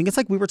that's amazing. It's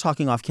like we were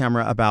talking off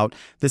camera about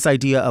this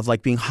idea of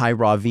like being high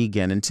raw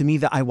vegan, and to me,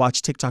 that I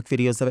watch TikTok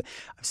videos of it.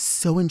 I'm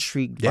so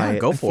intrigued by Yeah, it.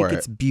 go I for think it.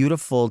 it's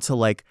beautiful to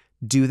like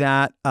do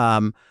that.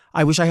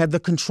 I wish I had the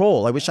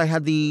control. I wish I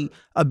had the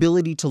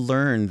ability to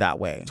learn that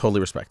way. Totally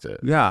respect it.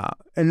 Yeah.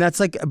 And that's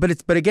like,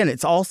 but again,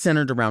 it's all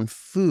centered around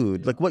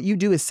food. Like what you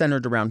do is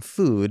centered around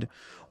food.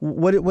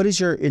 What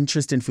is your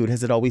interest in food?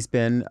 Has it always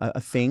been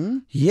a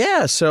thing?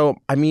 Yeah, so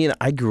I mean,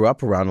 I grew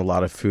up around a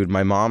lot of food.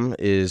 My mom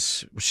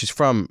she's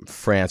from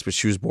France, but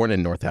she was born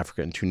in North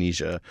Africa in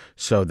Tunisia.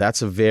 So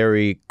that's a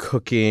very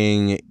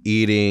cooking,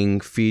 eating,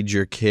 feed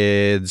your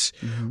kids.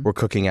 We're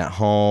cooking at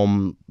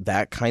home,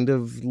 that kind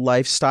of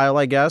lifestyle,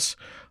 I guess.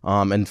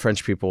 And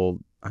French people,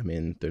 I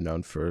mean, they're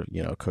known for,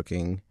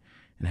 cooking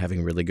and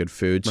having really good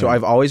food. So Right.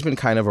 I've always been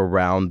kind of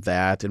around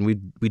that. And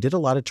we did a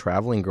lot of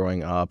traveling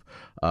growing up.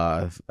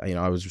 I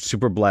was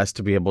super blessed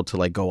to be able to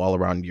like go all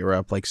around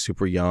Europe, like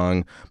super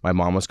young. My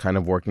mom was kind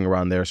of working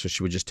around there, so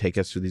she would just take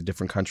us to these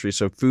different countries.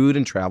 So food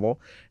and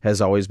travel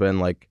has always been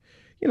like,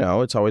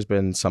 it's always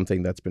been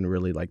something that's been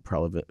really like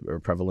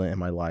prevalent in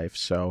my life.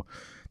 So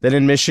then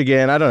in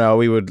Michigan, I don't know,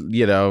 we would,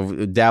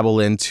 dabble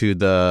into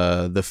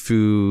the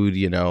food,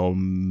 I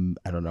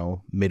don't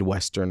know,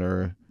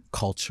 Midwesterner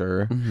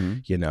culture,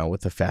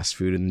 with the fast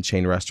food and the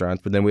chain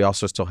restaurants. But then we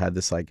also still had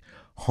this like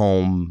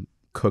home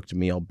cooked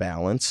meal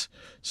balance.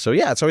 So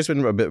yeah, it's always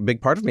been a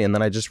big part of me. And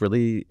then I just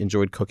really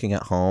enjoyed cooking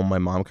at home. My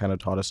mom kind of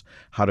taught us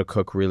how to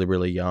cook really,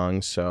 really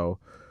young. So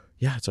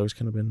yeah, it's always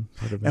kind of been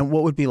part of it. And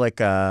what would be like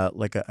a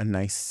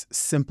nice,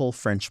 simple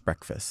French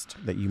breakfast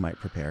that you might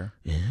prepare?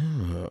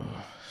 Yeah.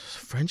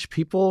 French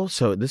people.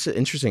 So this is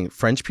interesting.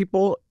 French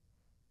people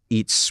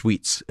eat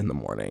sweets in the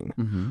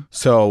morning.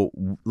 So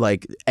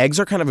like eggs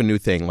are kind of a new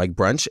thing. Like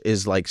brunch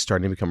is like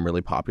starting to become really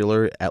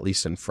popular, at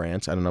least in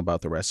France. I don't know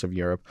about the rest of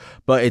Europe,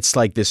 but it's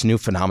like this new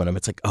phenomenon.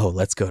 It's like, oh,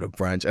 let's go to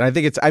brunch. And I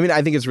think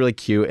it's really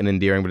cute and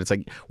endearing, but it's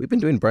like, we've been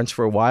doing brunch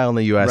for a while in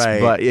the US, Right.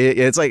 but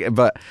it's like,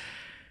 but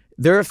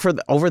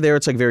over there,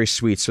 it's like very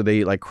sweet. So they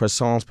eat like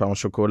croissants, pain au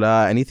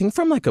chocolat, anything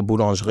from like a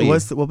boulangerie.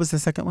 What was the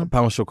second one?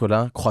 Pain au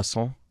chocolat,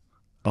 croissant.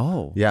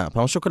 Oh. Yeah,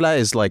 pain au chocolat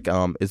is like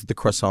is the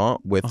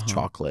croissant with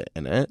chocolate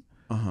in it.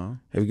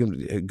 Have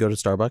you go to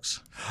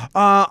Starbucks?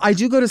 I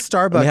do go to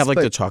Starbucks. And they have like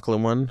but the chocolate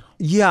one.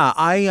 yeah,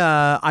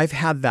 I've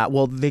had that.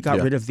 Well, they got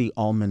Yeah. rid of the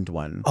almond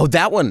one. Oh,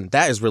 that one.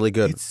 That is really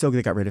good. It's so good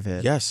they got rid of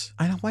it. Yes.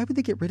 I know. Why would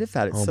they get rid of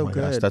that? It's Oh so my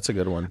good. gosh, that's a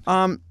good one.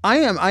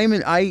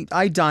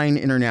 I dine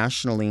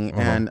internationally,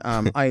 and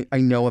I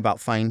know about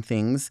fine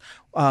things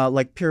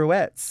like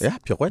pirouettes. Yeah,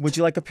 pirouette. Would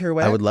you like a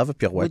pirouette? I would love a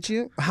pirouette. Would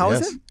you? How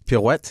is Yes. it?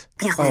 Pirouette.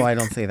 Oh, I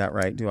don't say that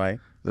right, do I?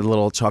 The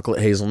little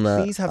chocolate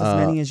hazelnut. Please have as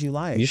many as you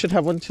like. You should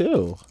have one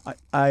too.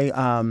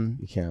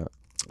 You can't.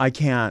 I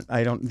can't.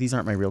 I don't. These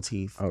aren't my real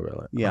teeth. Oh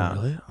really? Yeah. Oh,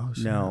 really? Oh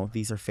shit. No,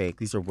 these are fake.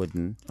 These are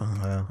wooden. Oh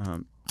yeah.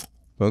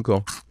 Oh,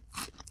 cool.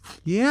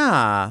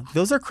 Yeah,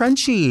 those are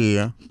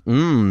crunchy.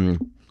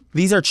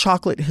 These are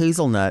chocolate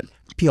hazelnut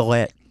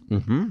pirouette.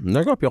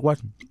 There go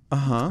pirouette.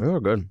 They're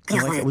good.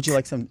 Would you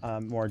like some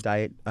more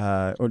diet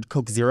or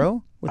Coke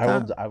Zero with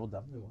that? I will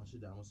definitely wash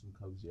it down with some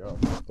Coke Zero.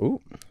 Ooh,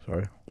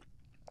 sorry.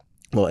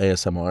 A little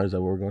ASMR, is that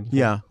what we're going for?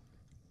 Yeah.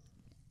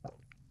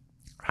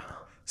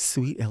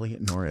 Sweet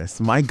Elliott Norris.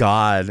 My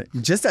God.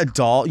 Just a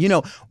doll.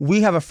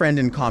 We have a friend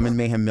in common,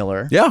 Mayhem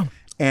Miller. Yeah.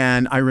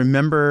 And I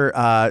remember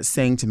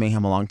saying to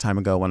Mayhem a long time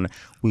ago when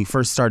we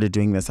first started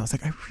doing this, I was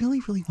like, I really,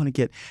 really want to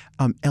get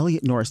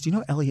Elliott Norris. Do you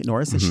know Elliott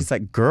Norris? And she's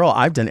like, girl,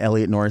 I've done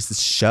Elliott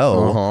Norris's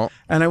show.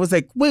 And I was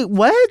like, wait,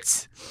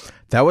 what?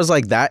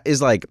 That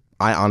is like,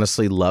 I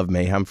honestly love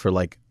Mayhem for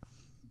like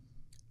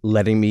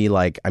letting me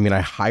like, I mean,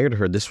 I hired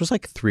her. This was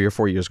like 3 or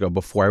 4 years ago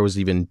before I was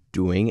even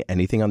doing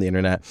anything on the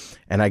internet.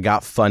 And I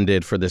got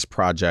funded for this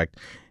project.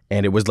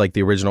 And it was like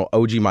the original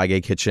OG My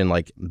Gay Kitchen,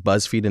 like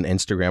BuzzFeed and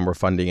Instagram were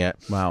funding it.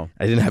 Wow.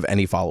 I didn't have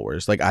any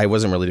followers. Like I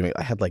wasn't really doing it.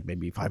 I had like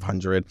maybe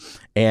 500.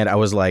 And I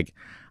was like,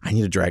 I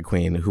need a drag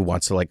queen who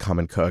wants to like come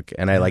and cook.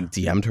 And I like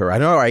DM'd her. I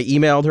don't know. I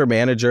emailed her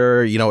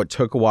manager. You know, it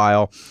took a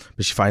while,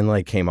 but she finally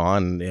like came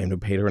on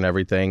and paid her and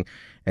everything.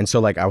 And so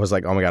like I was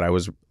like, oh my God, I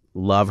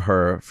love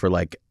her for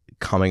like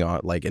coming on,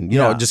 like, and you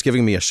know, just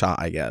giving me a shot,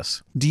 I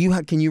guess.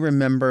 Can you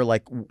remember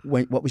like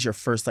what was your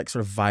first like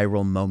sort of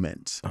viral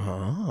moment?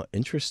 Oh,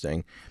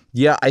 interesting.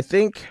 Yeah, I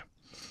think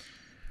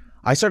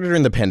I started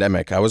during the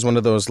pandemic. I was one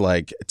of those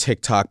like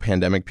TikTok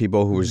pandemic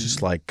people who was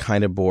just like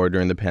kind of bored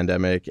during the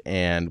pandemic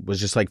and was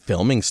just like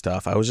filming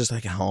stuff. I was just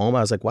like at home.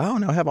 I was like, wow,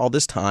 now I have all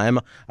this time.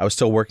 I was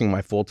still working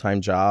my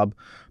full-time job,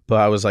 but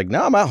I was like,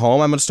 no, I'm at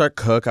home. I'm going to start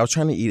cook. I was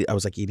trying to eat. I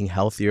was like eating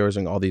healthier,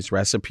 and all these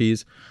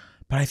recipes.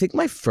 But I think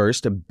my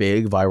first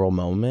big viral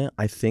moment,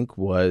 I think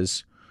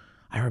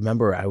I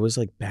remember I was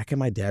like back at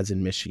my dad's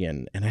in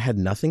Michigan and I had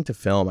nothing to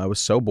film. I was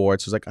so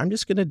bored. So I was like, I'm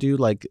just going to do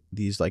like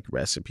these like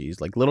recipes,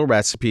 like little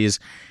recipes.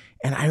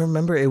 And I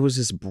remember it was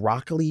this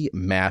broccoli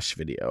mash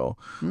video,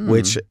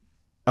 which,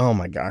 oh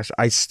my gosh,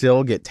 I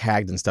still get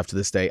tagged and stuff to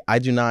this day. I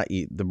do not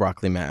eat the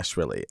broccoli mash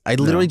really. I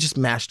literally just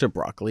mashed up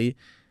broccoli.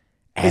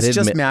 It's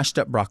just mashed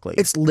up broccoli.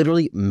 It's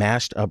literally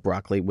mashed up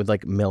broccoli with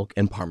like milk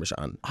and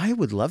Parmesan. I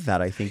would love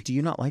that, I think. Do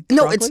you not like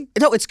broccoli?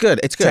 It's good.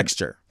 It's good.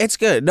 Texture. It's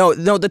good. No,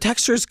 the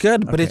texture is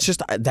good, but it's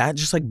just, that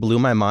just like blew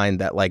my mind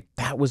that like,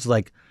 that was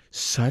like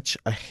such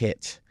a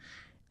hit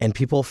and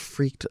people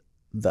freaked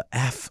the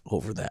F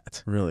over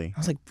that. Really? I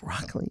was like,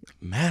 broccoli,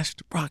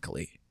 mashed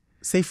broccoli.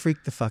 Say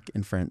freak the fuck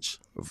in French.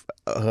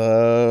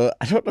 I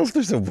don't know if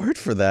there's a word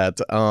for that.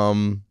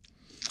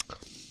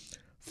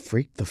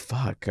 Freak the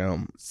fuck.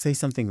 Say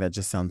something that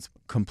just sounds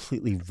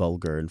completely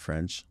vulgar in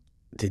French.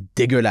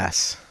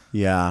 Dégueulasse.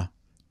 Yeah.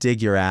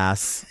 Dig your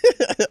ass.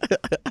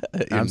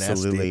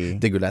 Absolutely.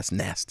 Dégueulasse,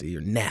 nasty.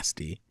 You're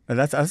nasty.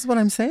 That's what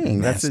I'm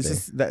saying. Nasty. That's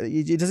just that.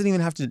 It doesn't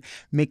even have to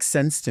make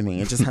sense to me.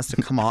 It just has to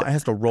come out. It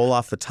has to roll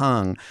off the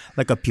tongue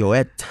like a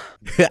pirouette.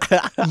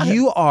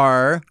 You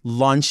are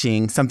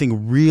launching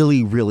something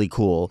really, really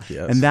cool,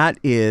 and that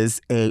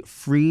is a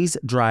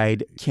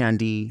freeze-dried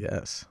candy.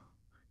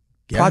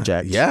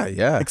 Project.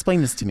 Yeah.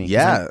 Explain this to me.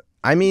 Yeah.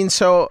 I mean,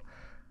 so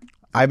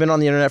I've been on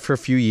the internet for a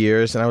few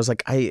years and I was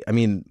like, I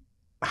mean,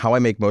 how I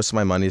make most of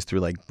my money is through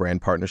like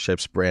brand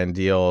partnerships, brand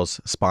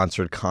deals,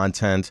 sponsored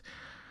content.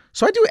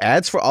 So I do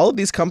ads for all of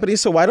these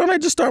companies. So why don't I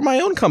just start my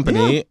own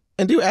company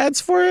and do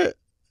ads for it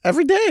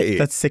every day?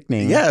 That's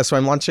sickening. Yeah. So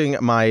I'm launching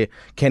my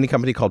candy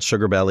company called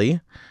Sugar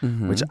Belly,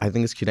 which I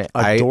think is cute.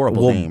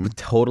 Adorable I will name.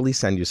 totally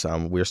send you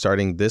some. We're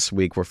starting this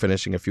week. We're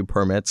finishing a few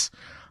permits.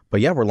 But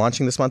yeah, we're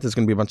launching this month. There's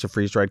going to be a bunch of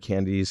freeze-dried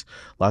candies,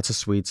 lots of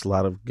sweets, a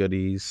lot of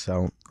goodies.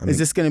 So is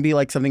this going to be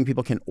like something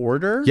people can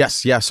order?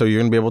 Yes, yeah. So you're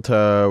going to be able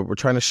to. We're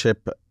trying to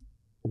ship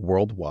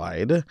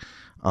worldwide.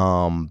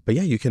 But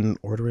yeah, you can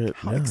order it.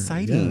 How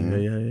exciting!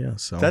 Yeah.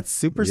 So that's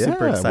super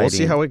exciting. We'll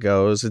see how it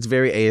goes. It's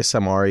very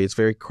ASMR-y. It's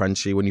very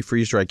crunchy. When you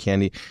freeze-dry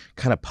candy, it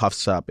kind of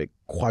puffs up. It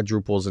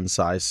quadruples in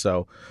size.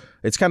 So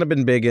it's kind of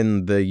been big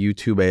in the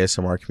YouTube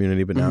ASMR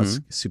community, but now it's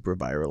super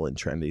viral and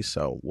trendy.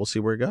 So we'll see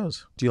where it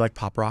goes. Do you like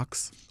Pop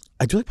Rocks?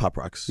 I do like Pop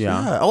Rocks.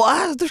 Yeah.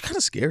 Oh, they're kind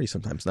of scary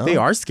sometimes. No, they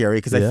are scary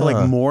because I feel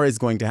like more is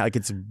going to like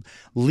it's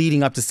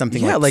leading up to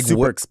something like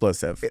super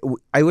explosive.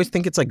 I always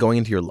think it's like going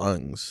into your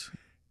lungs.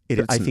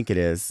 I think it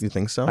is. You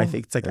think so? I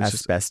think it's like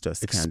asbestos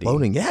candy.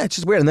 Exploding. Yeah, it's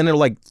just weird. And then it'll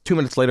like 2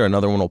 minutes later,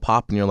 another one will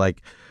pop, and you're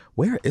like,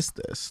 where is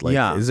this?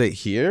 Like, is it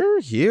here?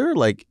 Here?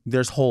 Like,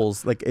 there's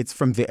holes. Like it's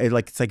from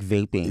like it's like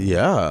vaping.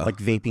 Yeah, like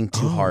vaping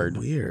too hard.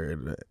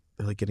 Weird.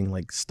 They're like getting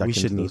like stuck. We into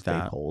shouldn't those eat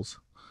that. vape holes.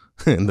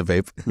 In the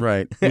vape.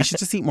 Right. We should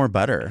just eat more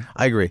butter.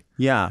 I agree.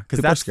 Yeah, because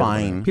that's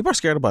fine. People are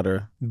scared of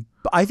butter.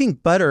 I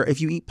think butter, if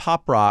you eat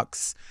Pop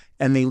Rocks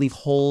and they leave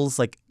holes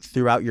like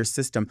throughout your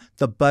system,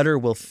 the butter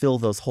will fill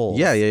those holes.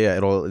 Yeah.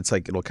 It'll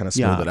kind of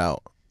smooth it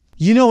out.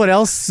 You know what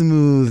else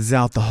smooths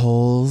out the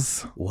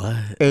holes? What?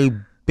 A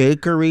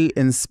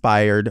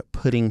bakery-inspired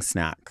pudding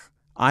snack.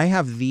 I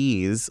have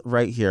these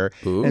right here.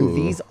 Ooh. And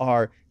these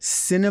are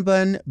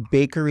Cinnabon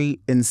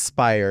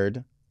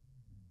bakery-inspired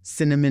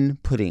cinnamon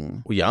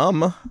pudding.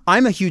 Yum.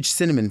 I'm a huge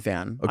cinnamon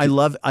fan. Okay. I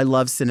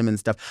love cinnamon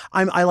stuff.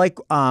 I like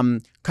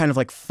kind of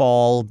like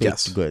fall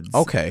baked goods.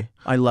 Okay.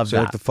 I love that.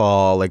 Like the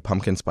fall, like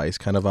pumpkin spice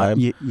kind of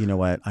vibe. You know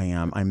what?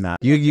 I'm that.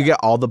 You get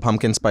all the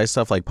pumpkin spice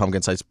stuff, like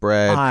pumpkin spice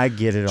bread. I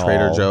get it all.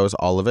 Trader Joe's,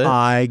 all of it.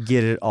 I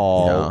get it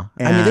all.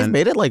 Yeah. I mean, they've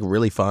made it like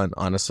really fun.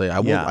 Honestly, I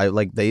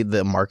like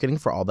the marketing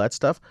for all that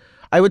stuff.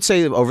 I would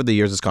say over the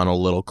years it's gone a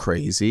little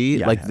crazy.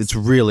 Yeah, like it's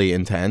really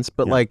intense,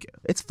 but like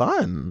it's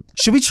fun.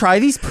 Should we try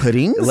these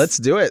puddings? Let's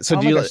do it. So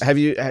do you like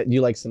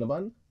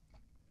Cinnabon?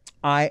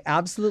 I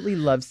absolutely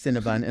love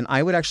Cinnabon, and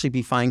I would actually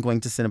be fine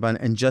going to Cinnabon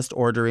and just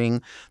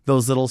ordering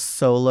those little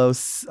solo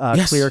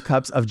clear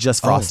cups of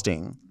just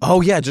frosting.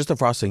 Oh yeah, just the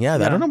frosting. Yeah,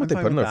 I don't know what I'm they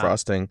fine put in with their that.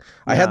 frosting.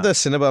 I had the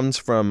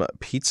Cinnabons from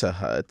Pizza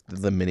Hut,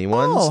 the mini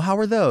ones. Oh, how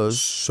are those?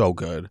 So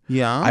good.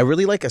 Yeah. I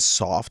really like a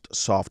soft,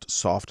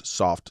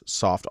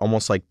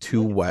 almost like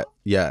too wet.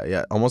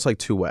 Yeah, almost like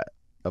too wet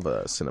of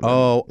a cinnamon.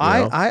 Oh, you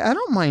know? I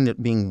don't mind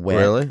it being wet.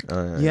 Really?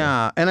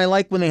 Yeah, and I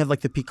like when they have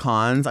like the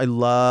pecans. I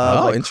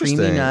love like, interesting.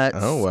 creamy nuts.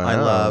 Oh,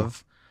 wow.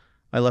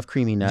 I love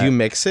creamy nuts. Do you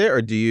mix it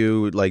or do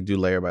you like do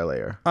layer by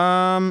layer?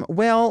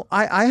 Well,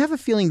 I have a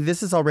feeling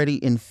this is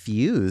already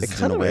infused. It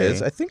kind in of a way.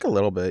 is. I think a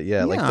little bit.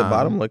 Yeah, like the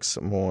bottom looks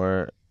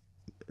more.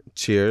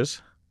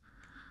 Cheers.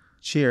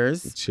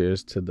 Cheers.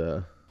 Cheers to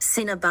the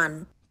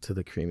Cinnabon.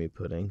 creamy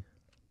pudding.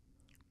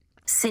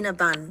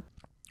 Cinnabon.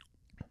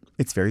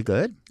 It's very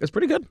good. It's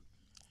pretty good.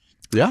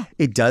 Yeah.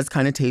 It does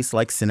kind of taste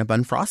like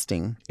Cinnabon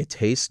frosting. It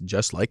tastes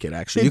just like it,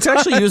 actually. You can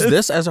actually use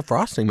this as a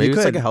frosting. Maybe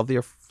it's like a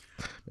healthier...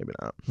 Maybe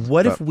not.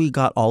 What if we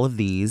got all of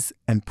these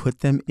and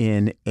put them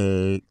in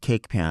a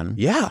cake pan?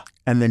 Yeah.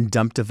 And then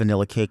dumped a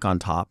vanilla cake on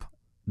top?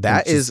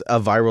 That is a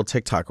viral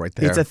TikTok right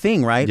there. It's a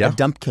thing, right? Yeah. A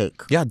dump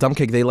cake. Yeah, dump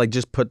cake. They like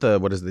just put the...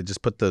 What is it? They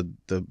just put the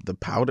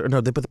powder...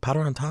 No, they put the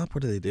powder on top.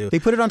 What do they do? They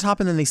put it on top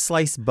and then they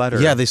slice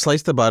butter. Yeah, they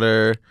slice the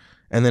butter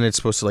and then it's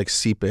supposed to like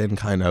seep in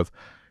kind of.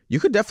 You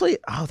could definitely...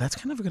 Oh, that's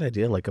kind of a good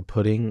idea. Like a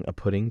pudding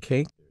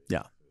cake.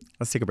 Yeah.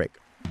 Let's take a break.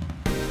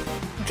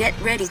 Get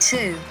ready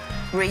to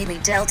read me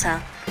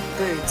Delta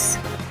Boots.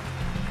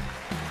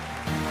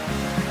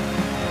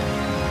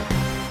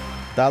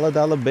 Dollar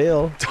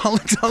bill. Dollar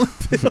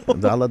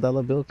bill.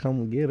 Dollar bill,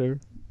 come get her.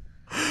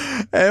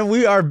 And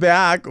we are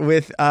back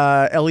with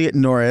Elliott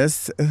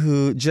Norris,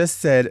 who just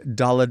said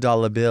dollar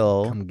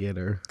bill. Come get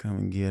her.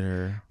 Come get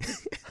her.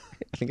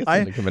 I think it's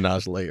a Nicki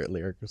Minaj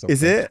lyric or something.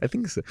 Is it? I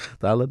think so.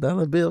 Dollar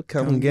bill,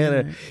 come get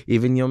her.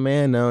 Even your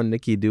man, no,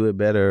 Nicki, do it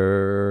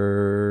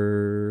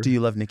better. Do you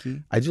love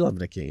Nicki? I do love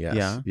Nicki,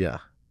 yes. Yeah?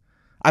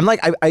 I'm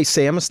like, I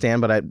say I'm a stan,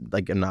 but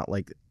I'm not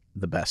like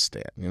the best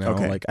stan, you know?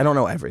 Okay. Like, I don't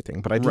know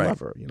everything, but I do love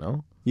her, you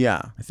know?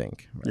 Yeah. I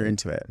think. Right? You're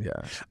into it.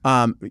 Yeah.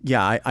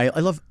 Yeah, I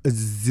love a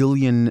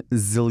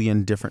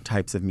zillion different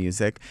types of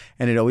music.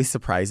 And it always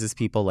surprises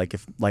people, like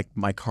if like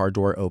my car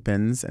door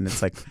opens and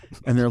it's like,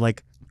 and they're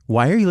like,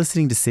 why are you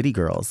listening to City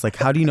Girls? Like,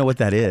 how do you know what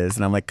that is?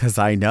 And I'm like, because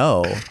I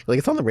know. Like,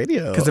 it's on the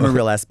radio. Because I'm a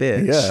real ass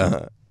bitch.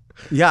 Yeah.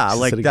 Yeah,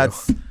 like City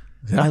that's... Girl.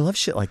 Yeah. I love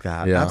shit like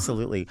that. Yeah.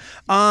 Absolutely.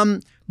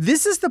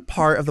 This is the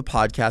part of the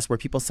podcast where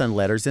people send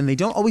letters in. They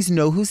don't always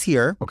know who's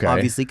here, Okay.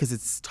 obviously, because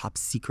it's top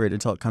secret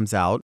until it comes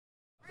out.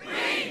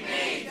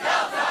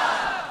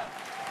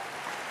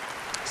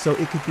 So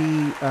it could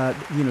be,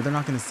 they're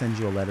not going to send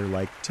you a letter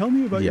like, tell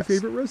me about your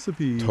favorite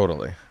recipe.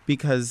 Totally.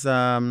 Because,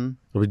 It'll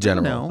be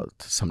general know.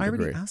 to some I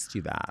degree. already asked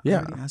you that. Yeah.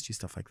 I already asked you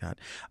stuff like that.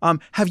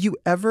 Have you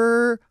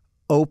ever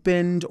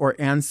opened or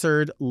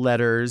answered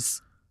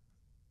letters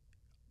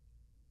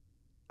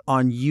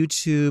on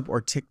YouTube or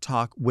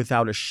TikTok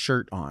without a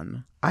shirt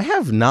on? I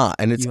have not.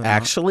 And it's You have not?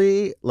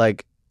 actually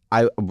like,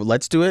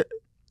 let's do it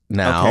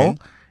now. Okay.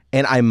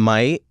 And I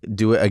might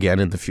do it again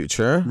in the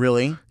future.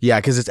 Really? Yeah,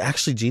 because it's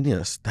actually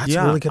genius. That's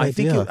a really good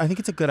idea. I think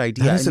it's a good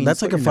idea.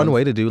 That's like a fun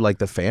way to do like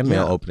the fan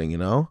mail opening, you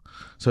know?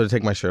 So to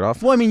take my shirt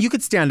off. Well, I mean, you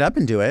could stand up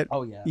and do it.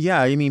 Oh, yeah.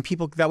 Yeah, I mean,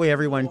 people, that way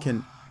everyone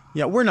can,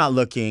 yeah, we're not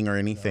looking or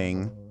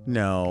anything.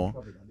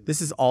 No.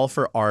 This is all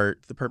for art,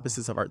 the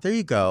purposes of art. There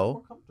you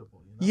go.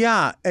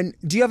 Yeah. And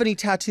do you have any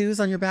tattoos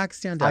on your back?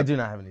 Stand up. I do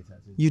not have any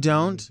tattoos. You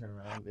don't?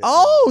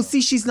 Oh,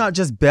 see, she's not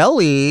just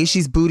belly.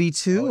 She's booty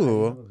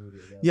too.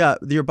 Yeah,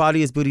 your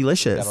body is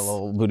bootylicious. Got a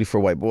little booty for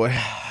a white boy.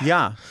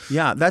 Yeah.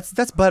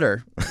 That's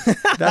butter.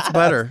 That's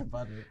butter.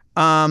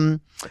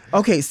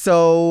 Okay,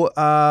 so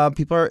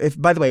people are.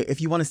 By the way,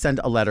 if you want to send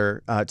a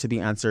letter to be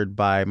answered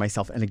by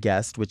myself and a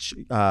guest, which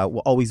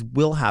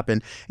will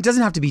happen, it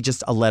doesn't have to be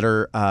just a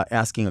letter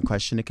asking a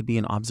question. It could be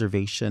an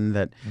observation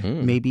that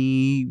maybe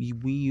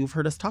you've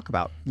heard us talk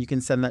about. You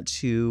can send that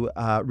to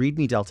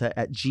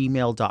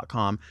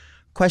readmedelta@gmail.com.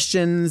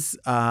 Questions,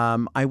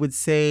 I would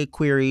say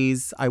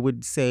queries. I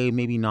would say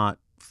maybe not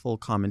full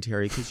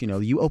commentary because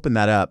you open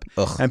that up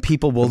and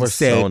people will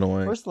say. So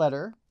annoying. First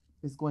letter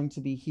is going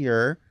to be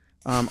here.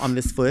 On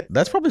this foot.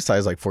 That's probably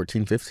size like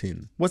 14,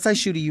 15. What size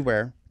shoe do you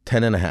wear?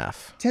 10 and a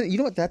half. 10. You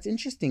know what? That's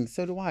interesting.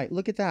 So do I.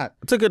 Look at that.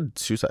 It's a good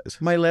shoe size.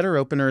 My letter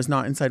opener is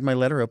not inside my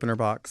letter opener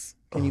box.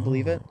 Can you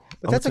believe it?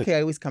 But that's okay.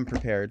 I always come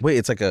prepared. Wait,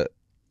 it's like it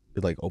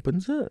like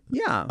opens it?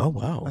 Yeah. Oh,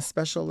 wow. A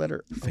special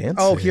letter. Fancy.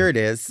 Oh, here it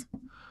is.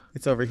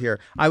 It's over here.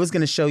 I was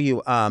going to show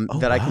you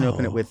that I can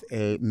open it with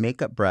a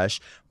makeup brush.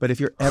 But if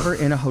you're ever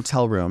in a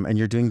hotel room and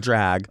you're doing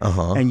drag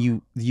and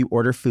you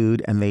order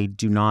food and they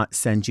do not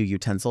send you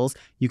utensils,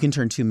 you can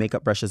turn 2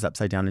 makeup brushes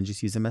upside down and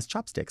just use them as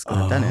chopsticks.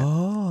 I've done it.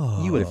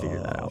 You would have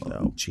figured that out,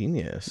 though.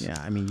 Genius. Yeah,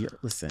 I mean,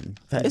 listen.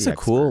 That you're is the a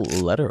cool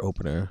expert. letter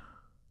opener.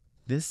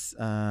 This,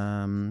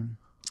 let me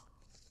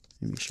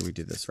make sure we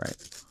do this right.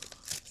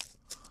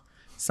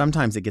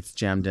 Sometimes it gets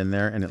jammed in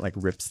there and it like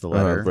rips the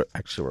letter.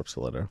 Actually rips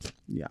the letter.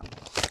 Yeah.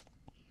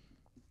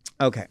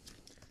 Okay.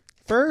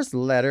 first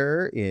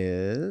letter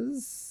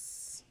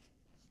is...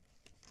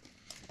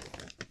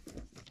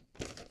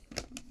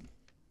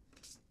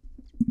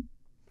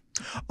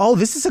 Oh,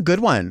 this is a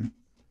good one.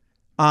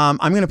 I'm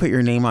going to put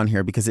your name on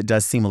here because it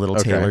does seem a little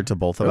tailored to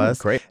both of us.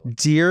 Great.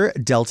 Dear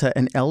Delta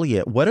and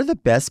Elliott, what are the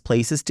best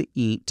places to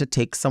eat to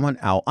take someone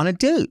out on a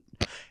date?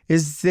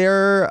 Is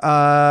there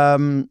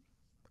or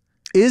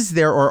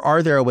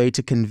are there a way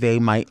to convey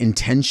my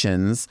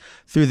intentions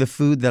through the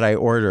food that I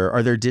order?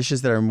 Are there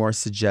dishes that are more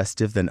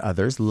suggestive than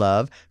others?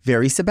 Love,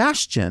 very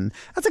Sebastian.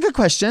 That's a good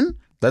question.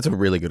 That's a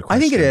really good question. I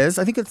think it is.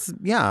 I think it's,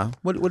 yeah.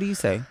 What do you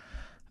say?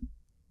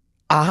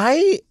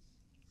 I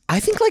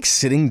think like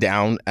sitting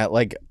down at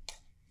like,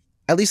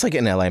 at least like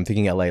in LA, I'm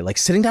thinking LA, like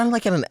sitting down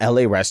like at an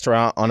LA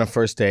restaurant on a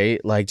first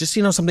date, like just,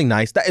 you know, something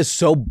nice. That is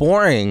so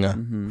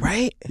boring,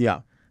 right?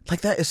 Yeah.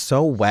 Like that is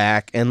so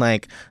whack. And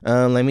like,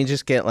 let me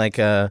just get like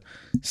a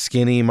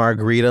skinny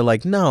margarita.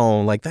 Like,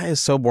 no, like that is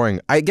so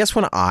boring. I guess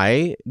when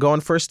I go on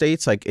first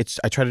dates, like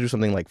I try to do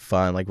something like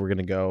fun. Like we're going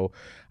to go,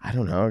 I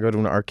don't know, go to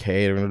an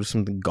arcade. We're going to do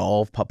something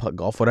golf, putt-putt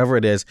golf, whatever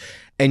it is.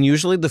 And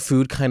usually the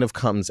food kind of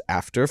comes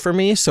after for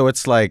me. So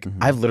it's like,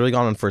 I've literally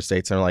gone on first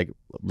dates and like,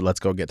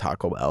 let's go get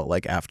Taco Bell.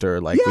 Like after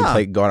like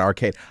we go on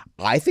arcade.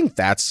 I think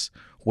that's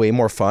way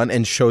more fun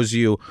and shows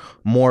you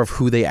more of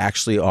who they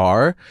actually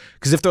are.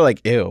 Because if they're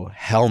like, ew,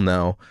 hell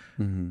no,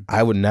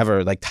 I would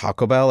never like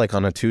Taco Bell. Like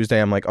on a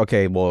Tuesday, I'm like,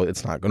 okay, well,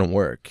 it's not gonna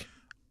work.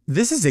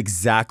 This is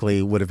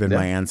exactly would have been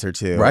my answer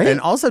too, right? And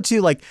also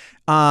too, like,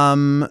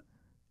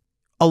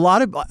 a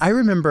lot of, I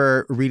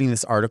remember reading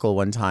this article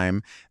one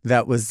time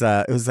that was,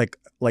 it was like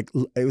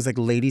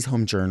Ladies'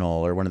 Home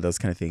Journal or one of those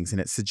kind of things. And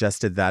it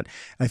suggested that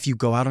if you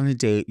go out on a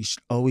date, you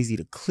should always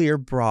eat a clear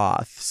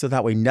broth. So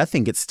that way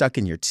nothing gets stuck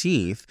in your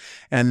teeth.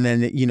 And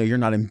then, you know, you're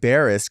not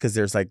embarrassed because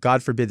there's like,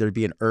 God forbid there'd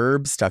be an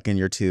herb stuck in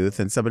your tooth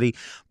and somebody,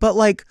 but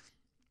like,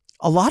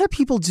 a lot of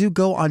people do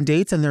go on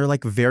dates and they're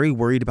like very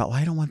worried about, well,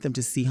 I don't want them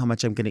to see how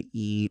much I'm going to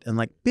eat. And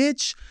like,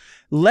 bitch,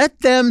 let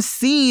them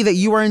see that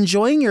you are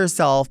enjoying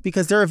yourself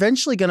because they're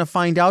eventually going to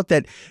find out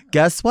that,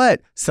 guess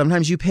what?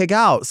 Sometimes you pig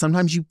out.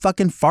 Sometimes you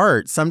fucking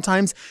fart.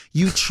 Sometimes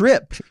you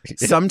trip.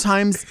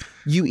 Sometimes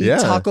you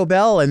eat Taco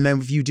Bell. And then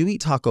if you do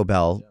eat Taco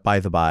Bell, by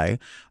the by,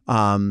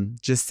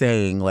 just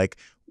saying like,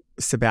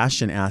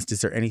 Sebastian asked,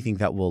 is there anything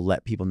that will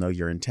let people know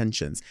your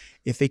intentions?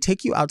 If they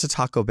take you out to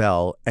Taco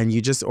Bell and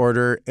you just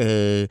order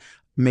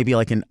maybe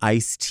like an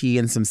iced tea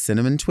and some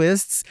cinnamon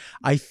twists,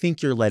 I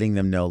think you're letting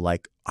them know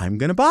like, I'm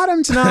going to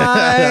bottom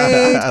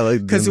tonight.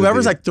 Because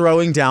whoever's like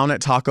throwing down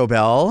at Taco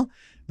Bell,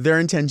 their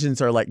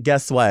intentions are like,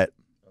 guess what?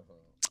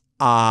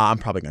 I'm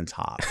probably going to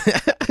top.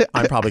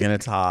 I'm probably going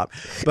to top.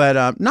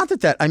 But not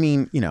that, I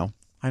mean, you know,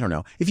 I don't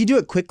know. If you do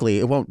it quickly,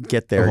 it won't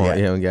get there yet.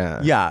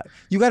 Yeah.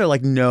 You got to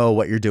like know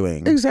what you're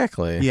doing.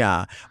 Exactly.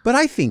 Yeah. But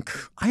I think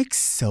I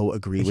so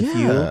agree with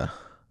you.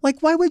 Like,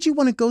 why would you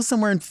want to go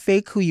somewhere and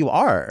fake who you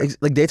are?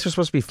 Like, dates are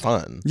supposed to be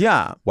fun.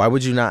 Yeah. Why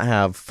would you not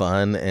have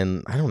fun?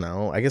 And I don't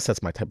know. I guess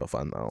that's my type of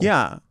fun, though.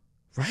 Yeah.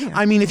 Right.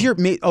 I mean, if you're,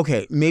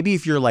 maybe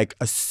if you're like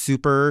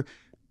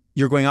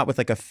you're going out with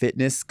like a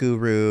fitness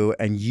guru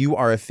and you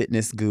are a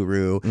fitness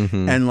guru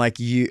and like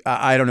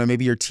I don't know,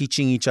 maybe you're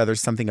teaching each other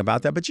something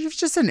about that, but you're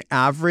just an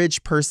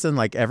average person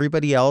like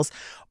everybody else.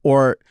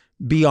 Or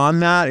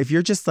beyond that, if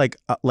you're just like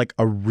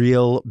a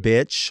real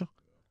bitch,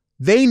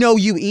 they know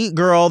you eat,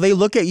 girl. They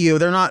look at you.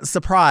 They're not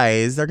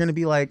surprised. They're going to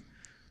be like,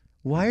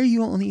 why are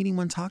you only eating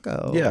one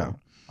taco? Yeah.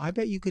 I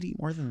bet you could eat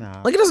more than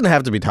that. Like, it doesn't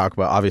have to be Taco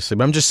Bell, obviously,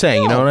 but I'm just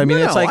saying, you know what I mean?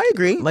 No, it's like, I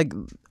agree. Like,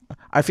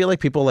 I feel like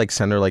people like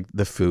center like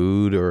the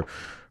food or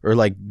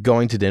like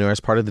going to dinner as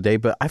part of the day,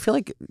 but I feel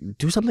like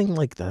do something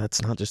like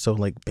that's not just so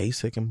like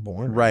basic and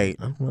boring. Right.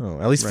 I don't know.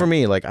 At least for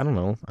me, like, I don't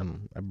know.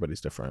 Everybody's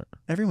different.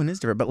 Everyone is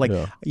different. But like,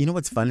 you know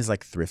what's fun is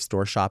like thrift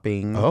store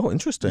shopping. Oh,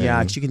 interesting. Yeah,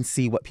 because you can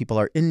see what people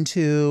are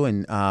into.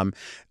 And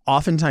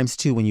oftentimes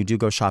too, when you do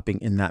go shopping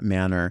in that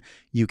manner,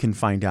 you can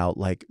find out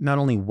like not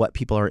only what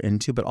people are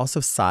into, but also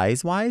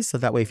size wise. So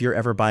that way, if you're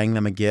ever buying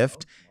them a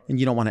gift and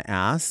you don't want to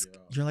ask,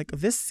 you're like,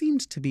 this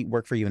seemed to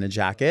work for you in a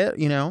jacket,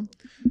 you know?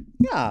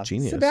 Yeah.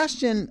 Genius.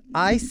 Sebastian,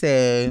 I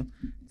say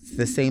it's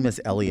the same as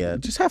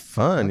Elliott. Just have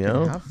fun, you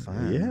know? Have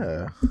fun.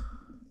 Yeah.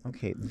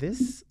 Okay,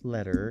 this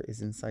letter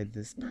is inside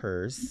this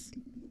purse.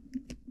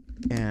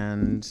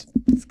 And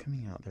it's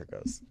coming out. There it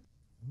goes.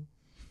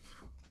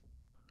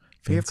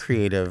 We have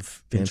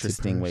creative,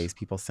 interesting ways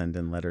people send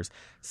in letters.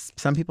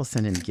 Some people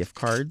send in gift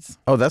cards.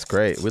 Oh, that's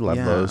great. We love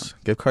those.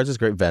 Gift cards is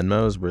great.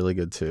 Venmo is really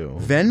good too.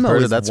 Venmo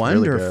is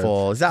wonderful.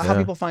 Really is that how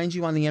people find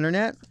you on the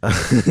internet?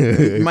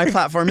 My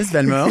platform is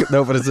Venmo.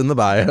 No, but it's in the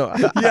bio.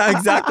 Yeah,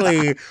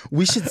 exactly.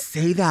 We should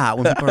say that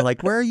when people are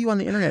like, where are you on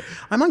the internet?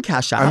 I'm on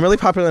Cash App. I'm really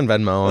popular on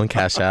Venmo, on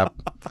Cash App.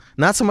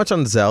 Not so much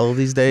on Zelle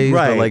these days,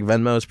 but like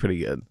Venmo is pretty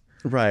good.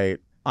 Right.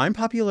 I'm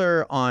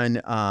popular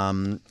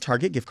on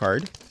Target gift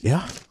card.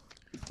 Yeah.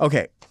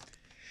 Okay.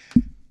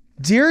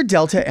 Dear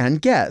Delta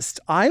and guest,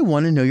 I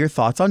want to know your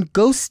thoughts on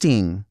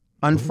ghosting.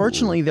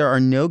 Unfortunately, there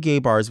are no gay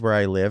bars where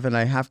I live, and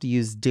I have to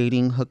use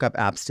dating hookup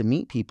apps to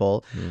meet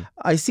people.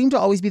 I seem to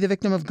always be the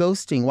victim of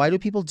ghosting. Why do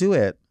people do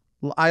it?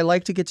 I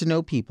like to get to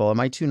know people. Am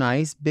I too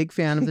nice? Big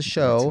fan of the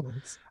show.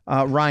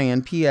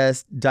 Ryan,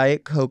 P.S.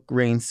 Diet Coke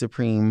reigns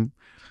supreme.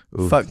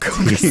 Ooh. Fuck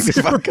Coke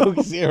Zero. Fuck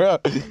Coke Zero.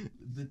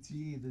 The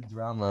tea, the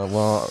drama.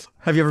 Well,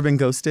 have you ever been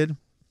ghosted?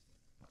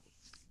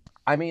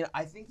 I mean,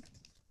 I think...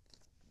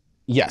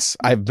 Yes,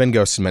 I've been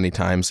ghosted many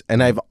times.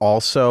 And I've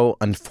also,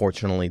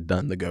 unfortunately,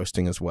 done the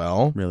ghosting as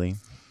well. Really?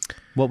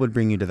 What would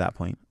bring you to that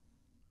point?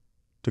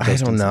 I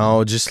don't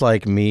know. Just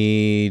like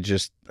me,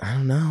 I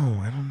don't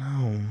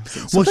know.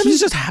 Sometimes it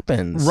just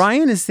happens.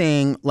 Ryan is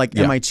saying, like,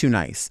 am I too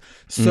nice?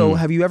 So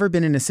have you ever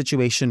been in a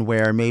situation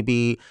where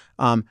maybe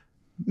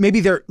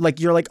they're like,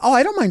 you're like, oh,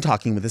 I don't mind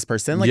talking with this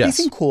person. Like, they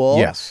seem cool.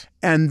 Yes.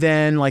 And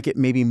then like it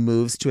maybe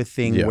moves to a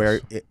thing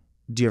where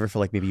do you ever feel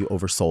like maybe you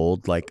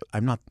oversold? Like,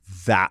 I'm not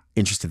that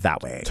interested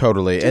that way.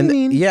 Totally.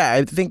 And yeah,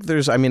 I think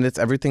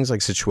everything's like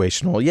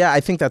situational. Yeah, I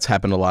think that's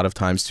happened a lot of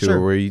times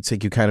too, where you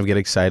kind of get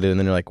excited and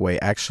then you're like, wait,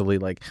 actually,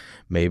 like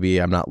maybe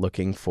I'm not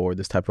looking for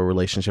this type of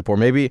relationship. Or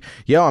maybe,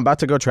 I'm about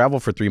to go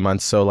travel for 3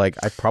 months. So like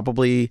I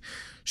probably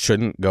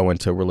shouldn't go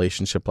into a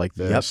relationship like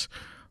this. Yep.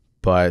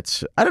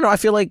 But I don't know. I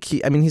feel like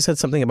he said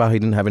something about he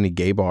didn't have any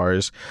gay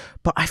bars,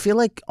 but I feel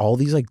like all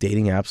these like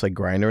dating apps like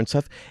Grindr and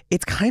stuff,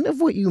 it's kind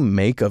of what you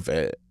make of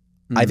it.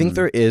 I think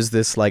there is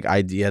this like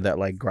idea that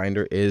like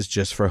Grindr is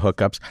just for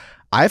hookups.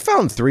 I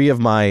found 3 of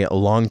my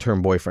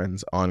long-term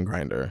boyfriends on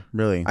Grindr.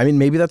 Really? I mean,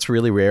 maybe that's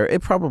really rare.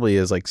 It probably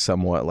is like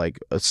somewhat like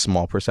a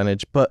small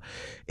percentage, but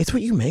it's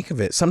what you make of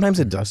it. Sometimes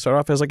it does start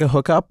off as like a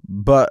hookup,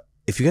 but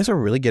if you guys are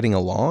really getting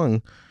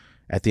along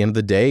at the end of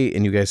the day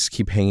and you guys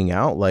keep hanging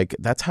out, like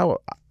that's how,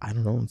 I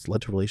don't know, it's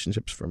led to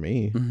relationships for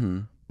me. Mm-hmm.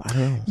 I don't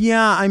know.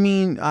 Yeah, I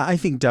mean, I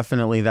think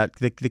definitely that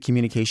the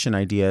communication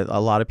idea, a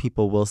lot of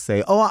people will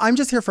say, oh, I'm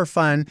just here for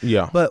fun.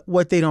 Yeah. But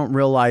what they don't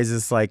realize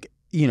is like,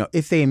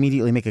 if they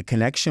immediately make a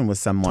connection with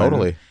someone.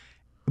 Totally.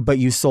 But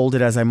you sold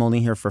it as I'm only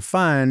here for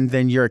fun,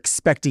 then you're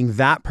expecting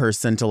that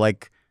person to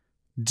like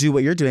do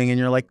what you're doing. And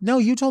you're like, no,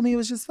 you told me it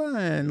was just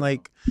fun.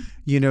 Like,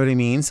 you know what I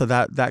mean? So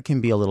that can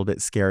be a little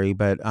bit scary.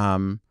 But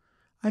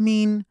I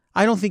mean,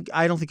 I don't think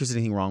there's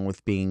anything wrong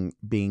with being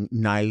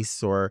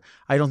nice, or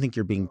I don't think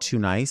you're being too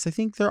nice. I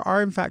think there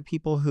are, in fact,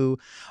 people who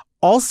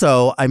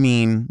also, I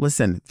mean,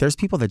 listen, there's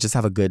people that just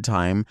have a good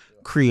time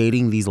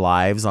creating these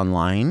lives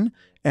online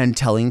and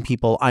telling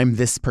people I'm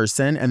this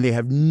person, and they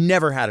have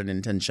never had an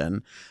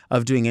intention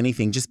of doing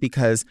anything, just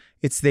because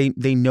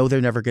they know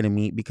they're never going to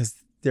meet because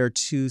they're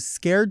too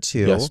scared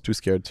to. Yes, too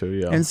scared to,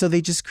 yeah. And so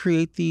they just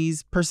create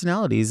these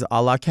personalities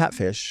a la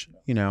catfish,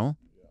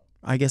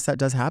 I guess that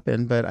does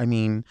happen, but I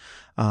mean,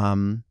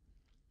 I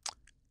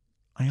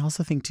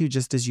also think too,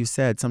 just as you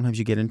said, sometimes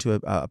you get into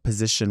a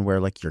position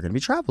where like you're going to be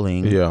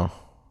traveling. Yeah.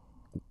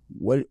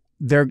 Then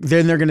they're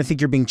going to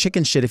think you're being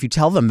chicken shit if you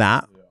tell them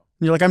that. Yeah.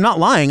 And you're like, I'm not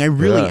lying, I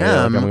really am.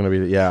 Yeah, like I'm going to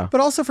be, yeah.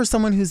 But also for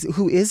someone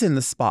who is in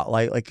the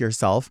spotlight like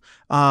yourself,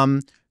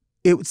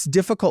 it's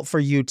difficult for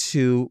you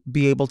to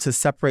be able to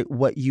separate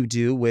what you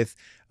do with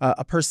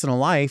a personal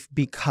life,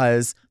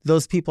 because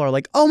those people are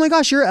like, oh my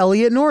gosh, you're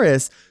Elliott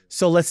Norris,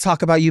 so let's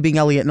talk about you being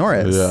Elliott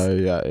Norris.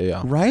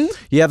 Yeah. Right?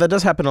 Yeah, that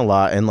does happen a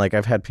lot. And like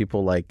I've had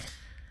people like,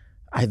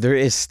 there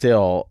is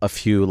still a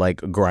few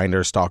like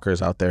Grindr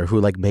stalkers out there who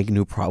like make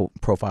new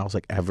profiles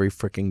like every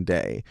freaking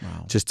day.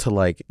 Wow. Just to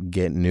like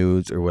get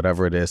nudes or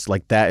whatever it is.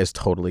 Like that is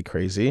totally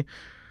crazy.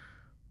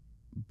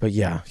 But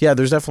yeah,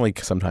 there's definitely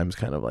sometimes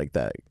kind of like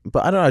that.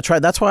 But I don't know,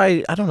 that's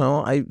why, I don't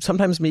know, I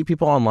sometimes meet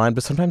people online,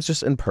 but sometimes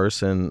just in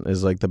person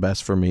is like the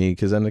best for me,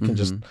 because then I can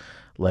just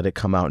let it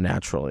come out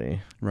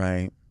naturally.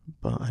 Right.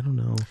 But I don't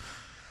know.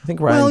 I think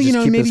Ryan just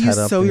keep maybe his you head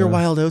up, sow your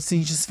wild oats and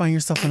you just find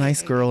yourself a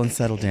nice girl and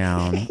settle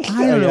down.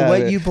 I don't know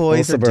what you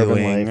boys are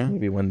doing. Life,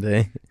 maybe one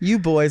day. You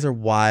boys are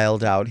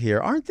wild out here.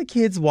 Aren't the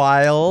kids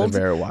wild?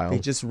 They're very wild. They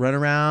just run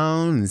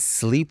around and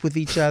sleep with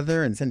each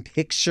other and send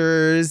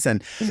pictures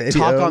and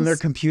talk on their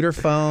computer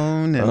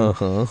phone. And,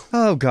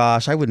 oh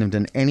gosh, I wouldn't have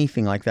done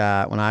anything like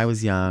that when I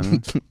was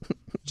young.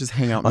 Just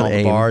hang out in all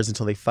the bars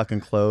until they fucking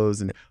close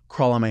and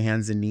crawl on my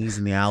hands and knees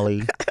in the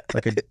alley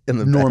like a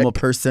normal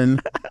person.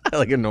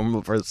 Like a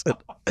normal person.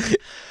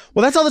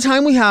 Well, that's all the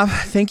time we have.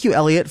 Thank you,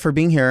 Elliott, for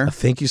being here.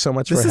 Thank you so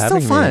much for having me.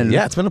 This is so fun.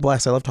 Yeah, it's been a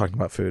blast. I love talking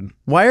about food.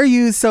 Why are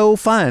you so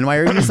fun? Why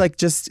are you just like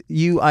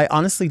I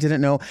honestly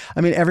didn't know.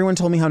 I mean, everyone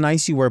told me how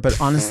nice you were, but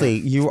honestly,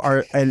 you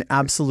are an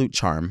absolute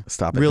charm.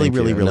 Stop it. Really,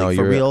 really, really.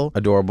 No, for real.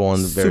 Adorable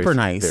and super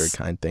nice. Very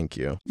kind. Thank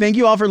you. Thank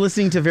you all for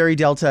listening to Very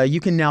Delta.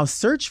 You can now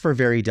search for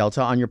Very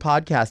Delta on your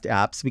podcast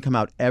apps. We come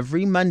out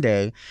every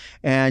Monday,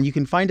 and you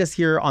can find us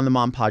here on the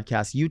Mom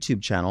Podcast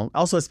YouTube channel.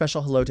 Also, a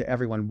special hello to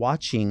everyone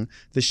watching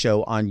the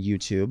show on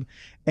YouTube.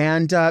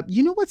 And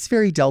you know what's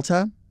Very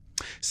Delta?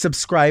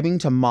 Subscribing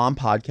to Mom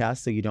Podcast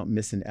so you don't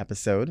miss an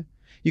episode.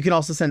 You can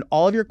also send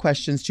all of your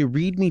questions to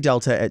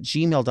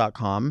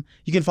readmedelta@gmail.com.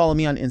 You can follow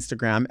me on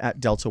Instagram at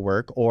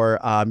DeltaWork, or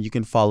you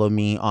can follow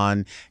me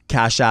on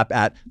Cash App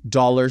at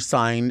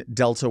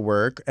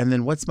 $DeltaWork. And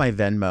then what's my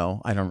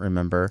Venmo? I don't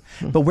remember.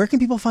 But where can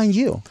people find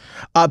you?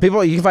 You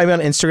can find me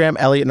on Instagram,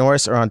 Elliott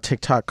Norris, or on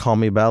TikTok, Call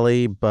Me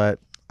Belly. But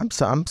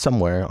I'm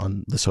somewhere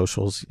on the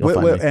socials. You'll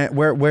find me.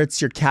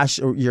 Where's your cash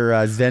or your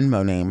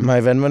Venmo name?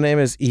 My Venmo name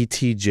is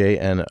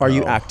ETJNO. Are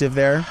you active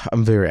there?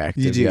 I'm very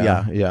active. You do,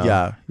 yeah.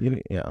 Yeah.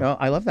 Oh,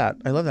 I love that.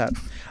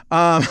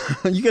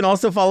 You can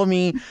also follow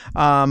me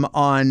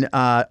on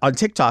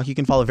TikTok. You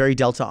can follow Very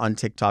Delta on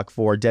TikTok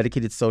for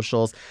dedicated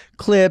socials,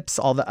 clips,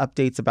 all the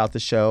updates about the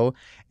show.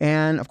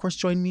 And of course,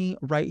 join me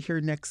right here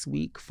next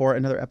week for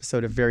another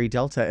episode of Very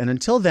Delta. And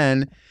until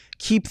then,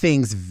 keep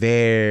things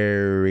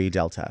very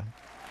Delta.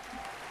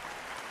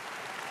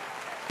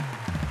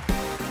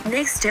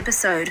 Next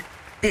episode,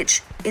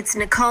 bitch, it's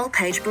Nicole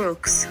Page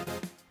Brooks.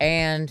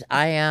 And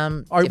I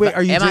am.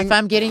 If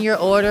I'm getting your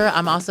order,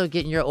 I'm also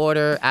getting your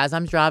order as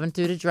I'm driving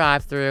through the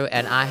drive-through,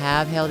 and I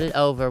have held it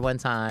over one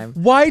time.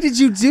 Why did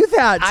you do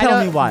that?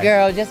 Tell me why.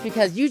 Girl, just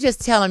because you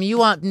just tell them you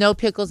want no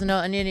pickles, no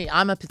onion.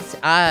 I'm a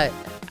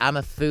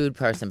food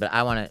person, but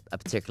I want it a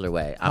particular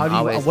way.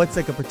 What's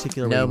like a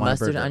particular way? No you want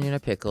mustard, a burger? onion, or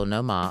pickle.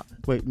 No mop.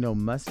 Wait, no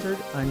mustard,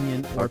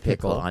 onion, or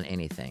pickle on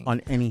anything. On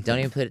anything. Don't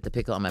even put the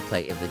pickle on my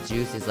plate. If the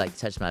juice is like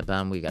touch my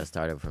bum, we got to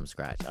start over from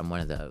scratch. I'm one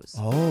of those.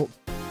 Oh.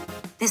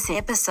 This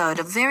episode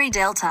of Very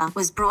Delta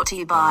was brought to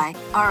you by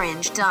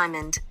Orange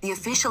Diamond, the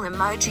official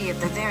emoji of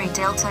the Very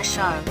Delta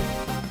show.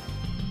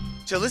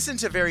 To listen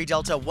to Very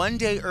Delta one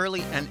day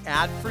early and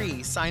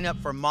ad-free, sign up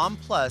for Mom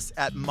Plus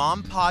at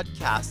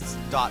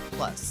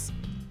mompodcasts.plus.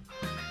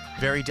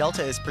 Very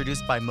Delta is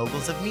produced by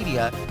Moguls of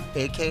Media,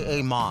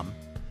 a.k.a. Mom.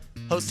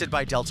 Hosted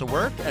by Delta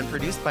Work and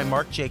produced by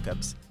Mark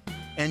Jacobs.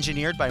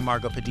 Engineered by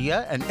Margot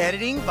Padilla and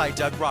editing by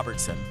Doug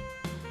Robertson.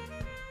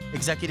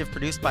 Executive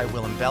produced by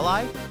Willem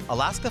Belli,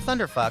 Alaska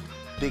Thunderfuck,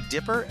 Big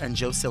Dipper, and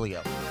Joe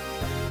Cilio.